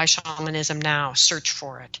 Go to Why Shamanism Now, search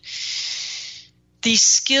for it. These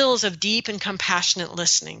skills of deep and compassionate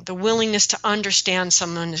listening, the willingness to understand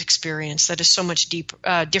someone's experience that is so much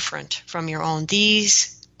different from your own,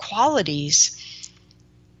 these qualities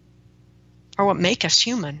are what make us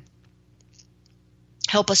human,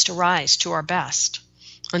 help us to rise to our best.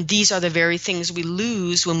 And these are the very things we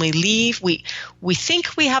lose when we leave. We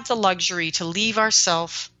think we have the luxury to leave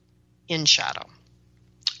ourselves in shadow.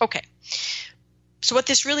 Okay. So what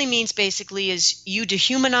this really means basically is you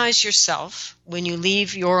dehumanize yourself when you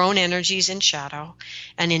leave your own energies in shadow.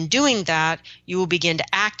 And in doing that, you will begin to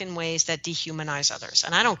act in ways that dehumanize others.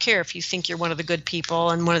 And I don't care if you think you're one of the good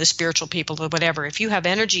people and one of the spiritual people or whatever. If you have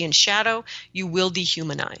energy in shadow, you will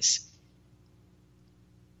dehumanize.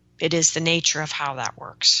 It is the nature of how that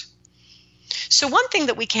works. So one thing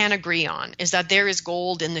that we can agree on is that there is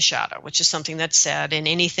gold in the shadow, which is something that's said in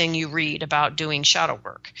anything you read about doing shadow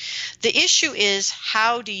work. The issue is,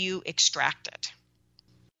 how do you extract it?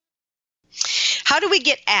 How do we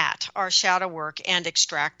get at our shadow work and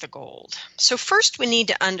extract the gold? So first we need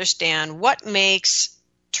to understand what makes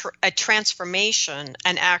a transformation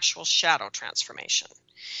an actual shadow transformation.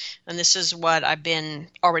 And this is what I've been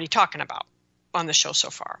already talking about on the show so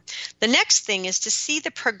far. The next thing is to see the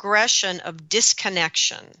progression of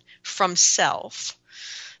disconnection from self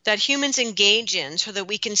that humans engage in so that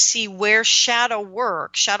we can see where shadow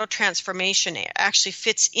work, shadow transformation actually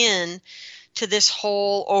fits in to this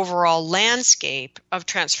whole overall landscape of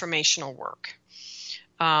transformational work,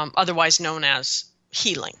 otherwise known as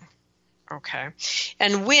healing. Okay.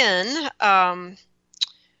 And when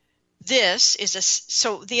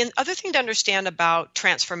So the other thing to understand about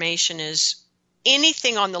transformation is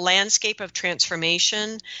anything on the landscape of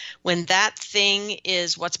transformation, when that thing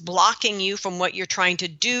is what's blocking you from what you're trying to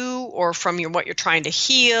do or from what you're trying to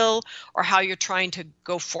heal or how you're trying to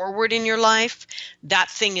go forward in your life, that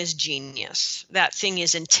thing is genius. That thing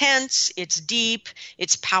is intense, it's deep,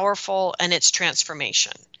 it's powerful, and it's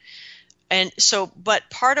transformation. And so, but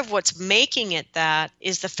part of what's making it that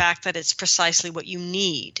is the fact that it's precisely what you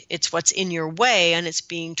need. It's what's in your way, and it's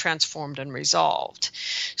being transformed and resolved.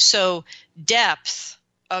 So depth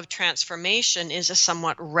of transformation is a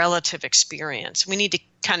somewhat relative experience. We need to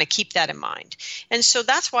kind of keep that in mind. And so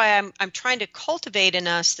that's why I'm trying to cultivate in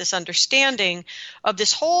us this understanding of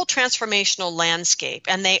this whole transformational landscape.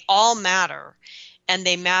 And they all matter, and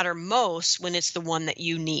they matter most when it's the one that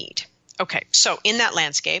you need. Okay, so in that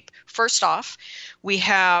landscape, first off, we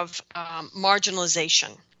have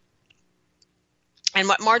marginalization. And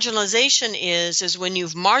what marginalization is when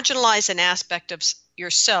you've marginalized an aspect of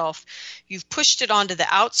yourself, you've pushed it onto the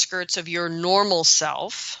outskirts of your normal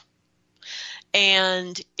self,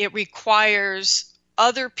 and it requires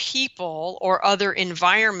other people or other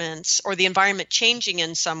environments or the environment changing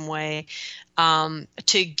in some way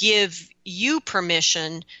to give you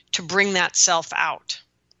permission to bring that self out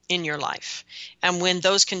in your life. And when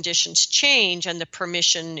those conditions change and the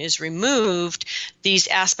permission is removed, these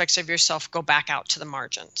aspects of yourself go back out to the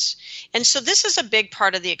margins. And so this is a big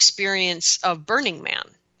part of the experience of Burning Man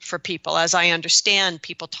for people. As I understand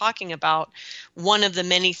people talking about, one of the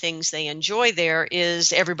many things they enjoy there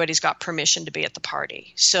is everybody's got permission to be at the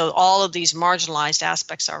party. So all of these marginalized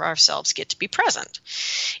aspects of ourselves get to be present.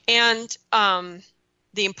 And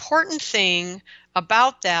the important thing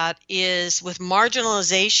about that is with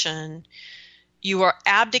marginalization, you are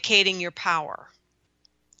abdicating your power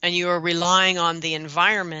and you are relying on the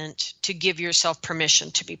environment to give yourself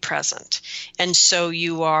permission to be present. And so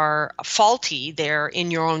you are faulty there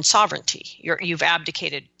in your own sovereignty. You've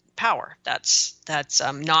abdicated power. That's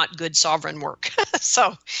not good sovereign work.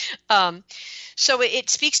 So it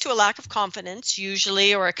speaks to a lack of confidence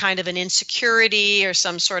usually, or a kind of an insecurity or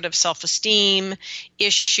some sort of self-esteem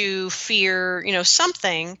issue, fear,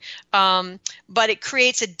 something. But it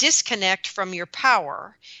creates a disconnect from your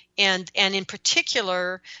power. And in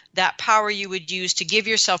particular, that power you would use to give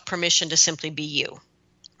yourself permission to simply be you,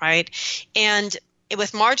 right? And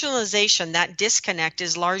with marginalization, that disconnect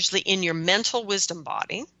is largely in your mental wisdom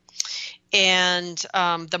body. And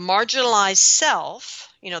the marginalized self,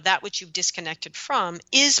 that which you've disconnected from,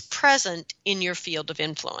 is present in your field of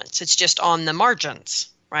influence. It's just on the margins,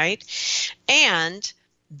 right? And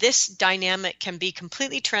this dynamic can be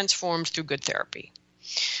completely transformed through good therapy,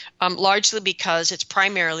 largely because it's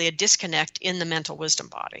primarily a disconnect in the mental wisdom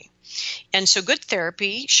body. And so good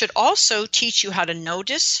therapy should also teach you how to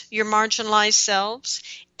notice your marginalized selves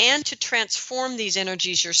and to transform these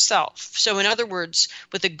energies yourself. So in other words,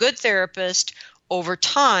 with a good therapist, over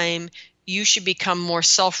time, you should become more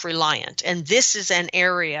self-reliant. And this is an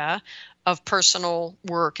area of personal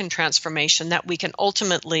work and transformation that we can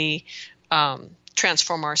ultimately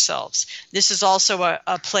transform ourselves. This is also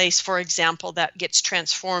a place, for example, that gets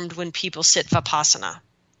transformed when people sit Vipassana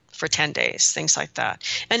for 10 days, things like that.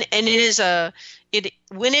 And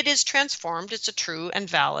when it is transformed, it's a true and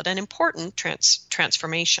valid and important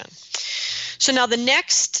transformation. So now the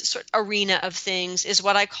next sort of arena of things is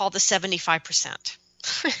what I call the 75%.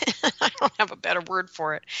 I don't have a better word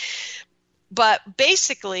for it. But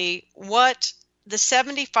basically what the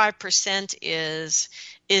 75% is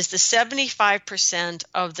the 75%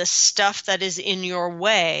 of the stuff that is in your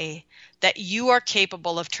way that you are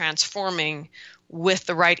capable of transforming with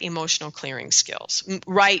the right emotional clearing skills.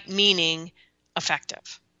 Right meaning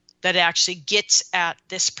effective. That actually gets at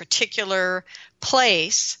this particular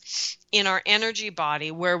place in our energy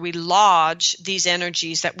body where we lodge these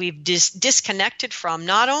energies that we've disconnected from,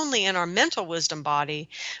 not only in our mental wisdom body,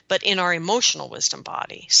 but in our emotional wisdom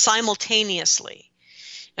body simultaneously.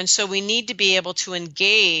 And so we need to be able to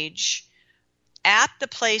engage at the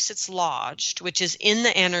place it's lodged, which is in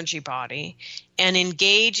the energy body, and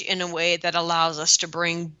engage in a way that allows us to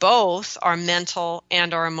bring both our mental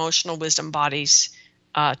and our emotional wisdom bodies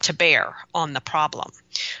to bear on the problem.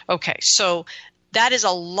 Okay, so that is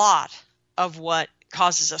a lot of what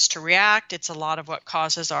causes us to react. It's a lot of what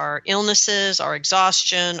causes our illnesses, our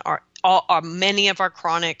exhaustion, our many of our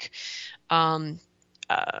chronic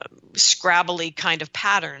scrabbly kind of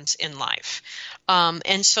patterns in life.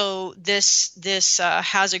 And so this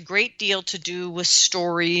has a great deal to do with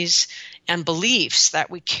stories and beliefs that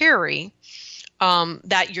we carry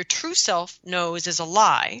that your true self knows is a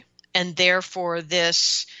lie. And therefore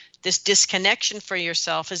this this disconnection for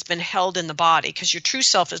yourself has been held in the body, because your true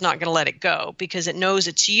self is not going to let it go because it knows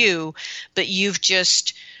it's you, but you've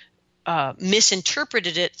just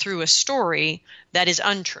misinterpreted it through a story that is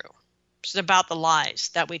untrue. It's about the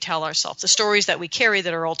lies that we tell ourselves, the stories that we carry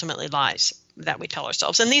that are ultimately lies that we tell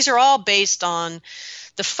ourselves. And these are all based on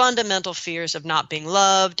the fundamental fears of not being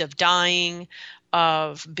loved, of dying,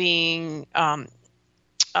 of being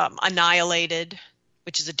annihilated,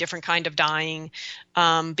 which is a different kind of dying,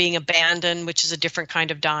 being abandoned, which is a different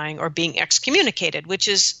kind of dying, or being excommunicated, which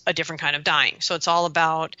is a different kind of dying. So it's all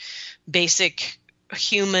about basic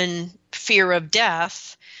human fear of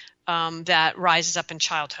death that rises up in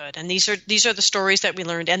childhood. And these are the stories that we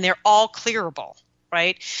learned, and they're all clearable,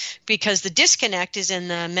 right? Because the disconnect is in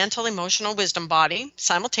the mental, emotional, wisdom body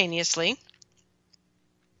simultaneously,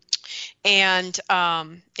 and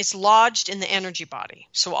it's lodged in the energy body.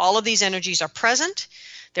 So all of these energies are present.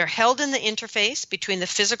 They're held in the interface between the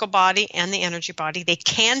physical body and the energy body. They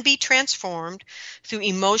can be transformed through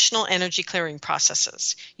emotional energy clearing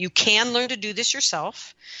processes. You can learn to do this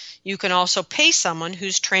yourself. You can also pay someone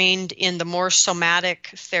who's trained in the more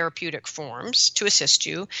somatic therapeutic forms to assist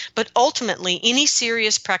you. But ultimately, any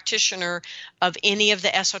serious practitioner of any of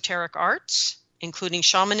the esoteric arts, including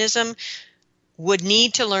shamanism, would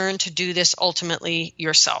need to learn to do this ultimately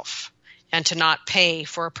yourself and to not pay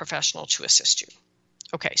for a professional to assist you.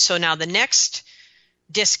 Okay, so now the next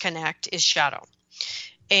disconnect is shadow.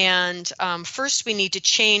 And first we need to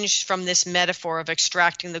change from this metaphor of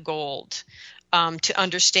extracting the gold to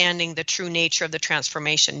understanding the true nature of the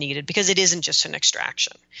transformation needed, because it isn't just an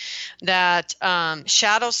extraction. That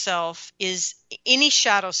shadow self is, any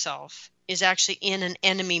shadow self is actually in an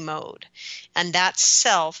enemy mode. And that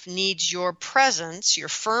self needs your presence, your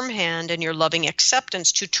firm hand, and your loving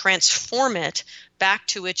acceptance to transform it back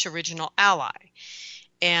to its original ally.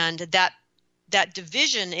 And that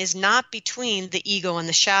division is not between the ego and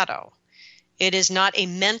the shadow. It is not a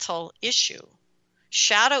mental issue.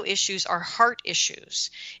 Shadow issues are heart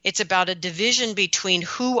issues. It's about a division between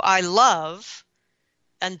who I love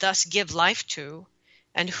and thus give life to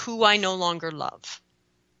and who I no longer love.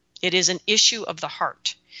 It is an issue of the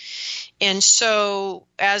heart. And so,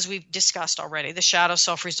 as we've discussed already, the shadow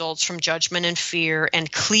self results from judgment and fear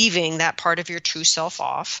and cleaving that part of your true self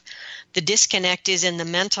off. The disconnect is in the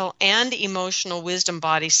mental and emotional wisdom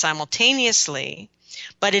body simultaneously,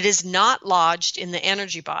 but it is not lodged in the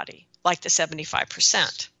energy body like the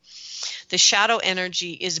 75%. The shadow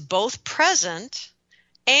energy is both present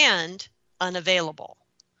and unavailable.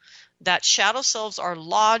 That shadow selves are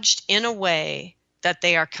lodged in a way that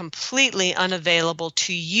they are completely unavailable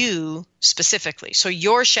to you specifically. So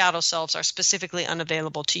your shadow selves are specifically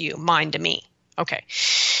unavailable to you, mine to me. Okay.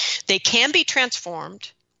 They can be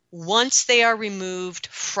transformed once they are removed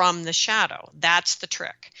from the shadow. That's the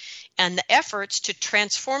trick. And the efforts to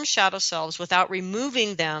transform shadow selves without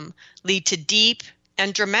removing them lead to deep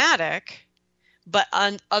and dramatic, but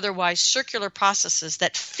otherwise circular processes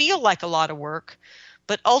that feel like a lot of work,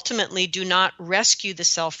 but ultimately do not rescue the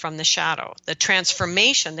self from the shadow. The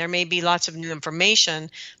transformation, there may be lots of new information,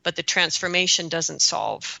 but the transformation doesn't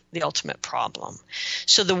solve the ultimate problem.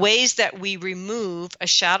 So the ways that we remove a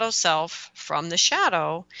shadow self from the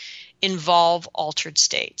shadow involve altered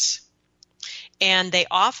states. And they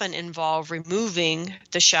often involve removing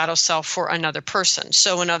the shadow self for another person.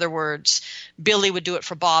 So in other words, Billy would do it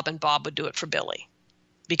for Bob and Bob would do it for Billy,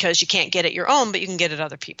 because you can't get it your own, but you can get it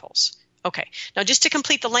other people's. Okay, now just to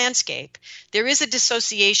complete the landscape, there is a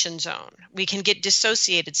dissociation zone. We can get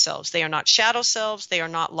dissociated selves. They are not shadow selves. They are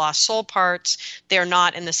not lost soul parts. They are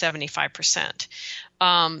not in the 75%.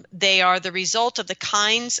 They are the result of the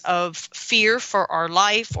kinds of fear for our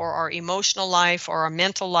life or our emotional life or our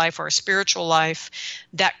mental life or our spiritual life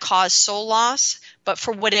that cause soul loss, but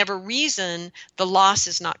for whatever reason, the loss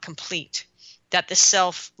is not complete. That the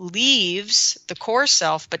self leaves the core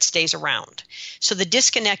self but stays around. So the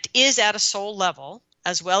disconnect is at a soul level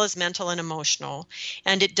as well as mental and emotional,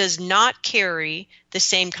 and it does not carry the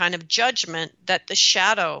same kind of judgment that the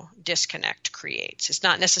shadow disconnect creates. It's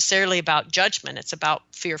not necessarily about judgment, it's about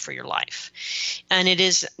fear for your life. And it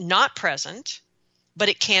is not present, but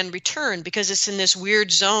it can return because it's in this weird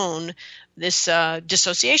zone, this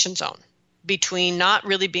dissociation zone, between not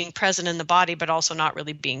really being present in the body, but also not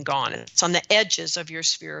really being gone. It's on the edges of your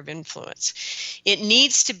sphere of influence. It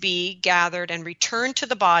needs to be gathered and returned to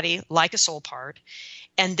the body like a soul part,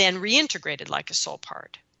 and then reintegrated like a soul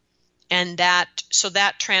part. And that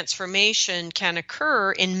transformation can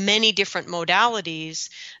occur in many different modalities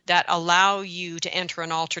that allow you to enter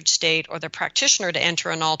an altered state, or the practitioner to enter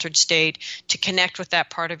an altered state, to connect with that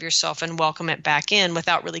part of yourself and welcome it back in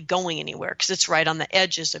without really going anywhere, because it's right on the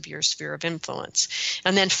edges of your sphere of influence.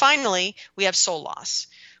 And then finally, we have soul loss,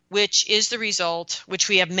 which is the result, which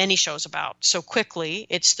we have many shows about. So quickly,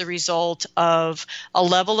 it's the result of a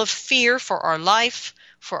level of fear for our life,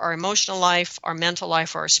 for our emotional life, our mental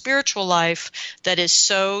life, or our spiritual life that is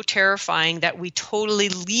so terrifying that we totally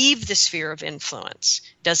leave the sphere of influence.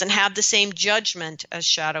 It doesn't have the same judgment as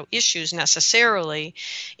shadow issues necessarily.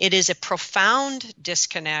 It is a profound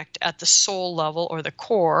disconnect at the soul level, or the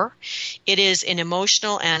core. It is an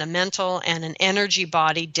emotional and a mental and an energy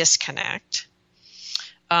body disconnect.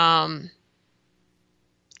 And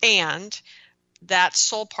that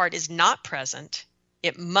soul part is not present.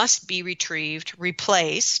 It must be retrieved,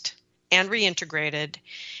 replaced, and reintegrated.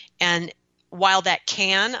 And while that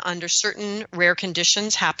can, under certain rare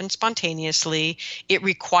conditions, happen spontaneously, it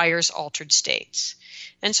requires altered states.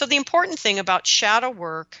 And so the important thing about shadow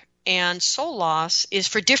work and soul loss is,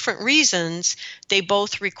 for different reasons, they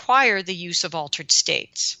both require the use of altered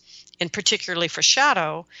states, and particularly for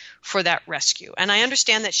shadow, for that rescue. And I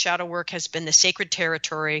understand that shadow work has been the sacred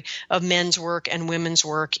territory of men's work and women's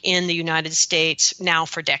work in the United States now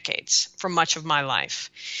for decades, for much of my life.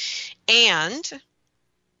 And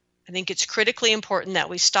I think it's critically important that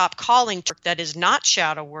we stop calling work that is not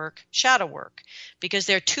shadow work, because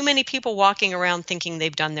there are too many people walking around thinking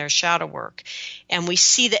they've done their shadow work. And we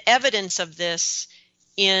see the evidence of this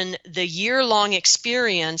in the year-long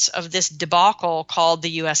experience of this debacle called the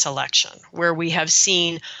U.S. election, where we have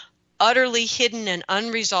seen utterly hidden and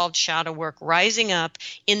unresolved shadow work rising up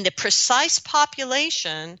in the precise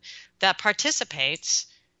population that participates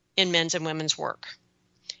in men's and women's work.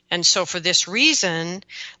 And so for this reason,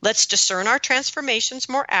 let's discern our transformations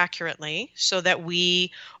more accurately so that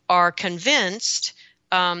we are convinced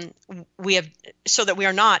so that we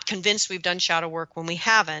are not convinced we've done shadow work when we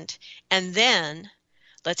haven't, and then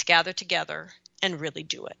let's gather together and really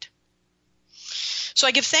do it. So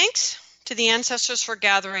I give thanks to the ancestors for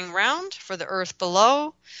gathering round, for the earth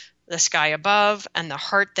below, the sky above, and the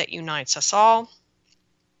heart that unites us all.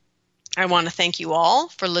 I want to thank you all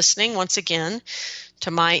for listening once again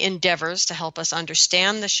to my endeavors to help us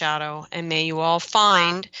understand the shadow, and may you all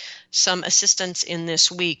find some assistance in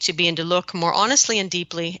this week to begin to look more honestly and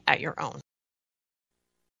deeply at your own.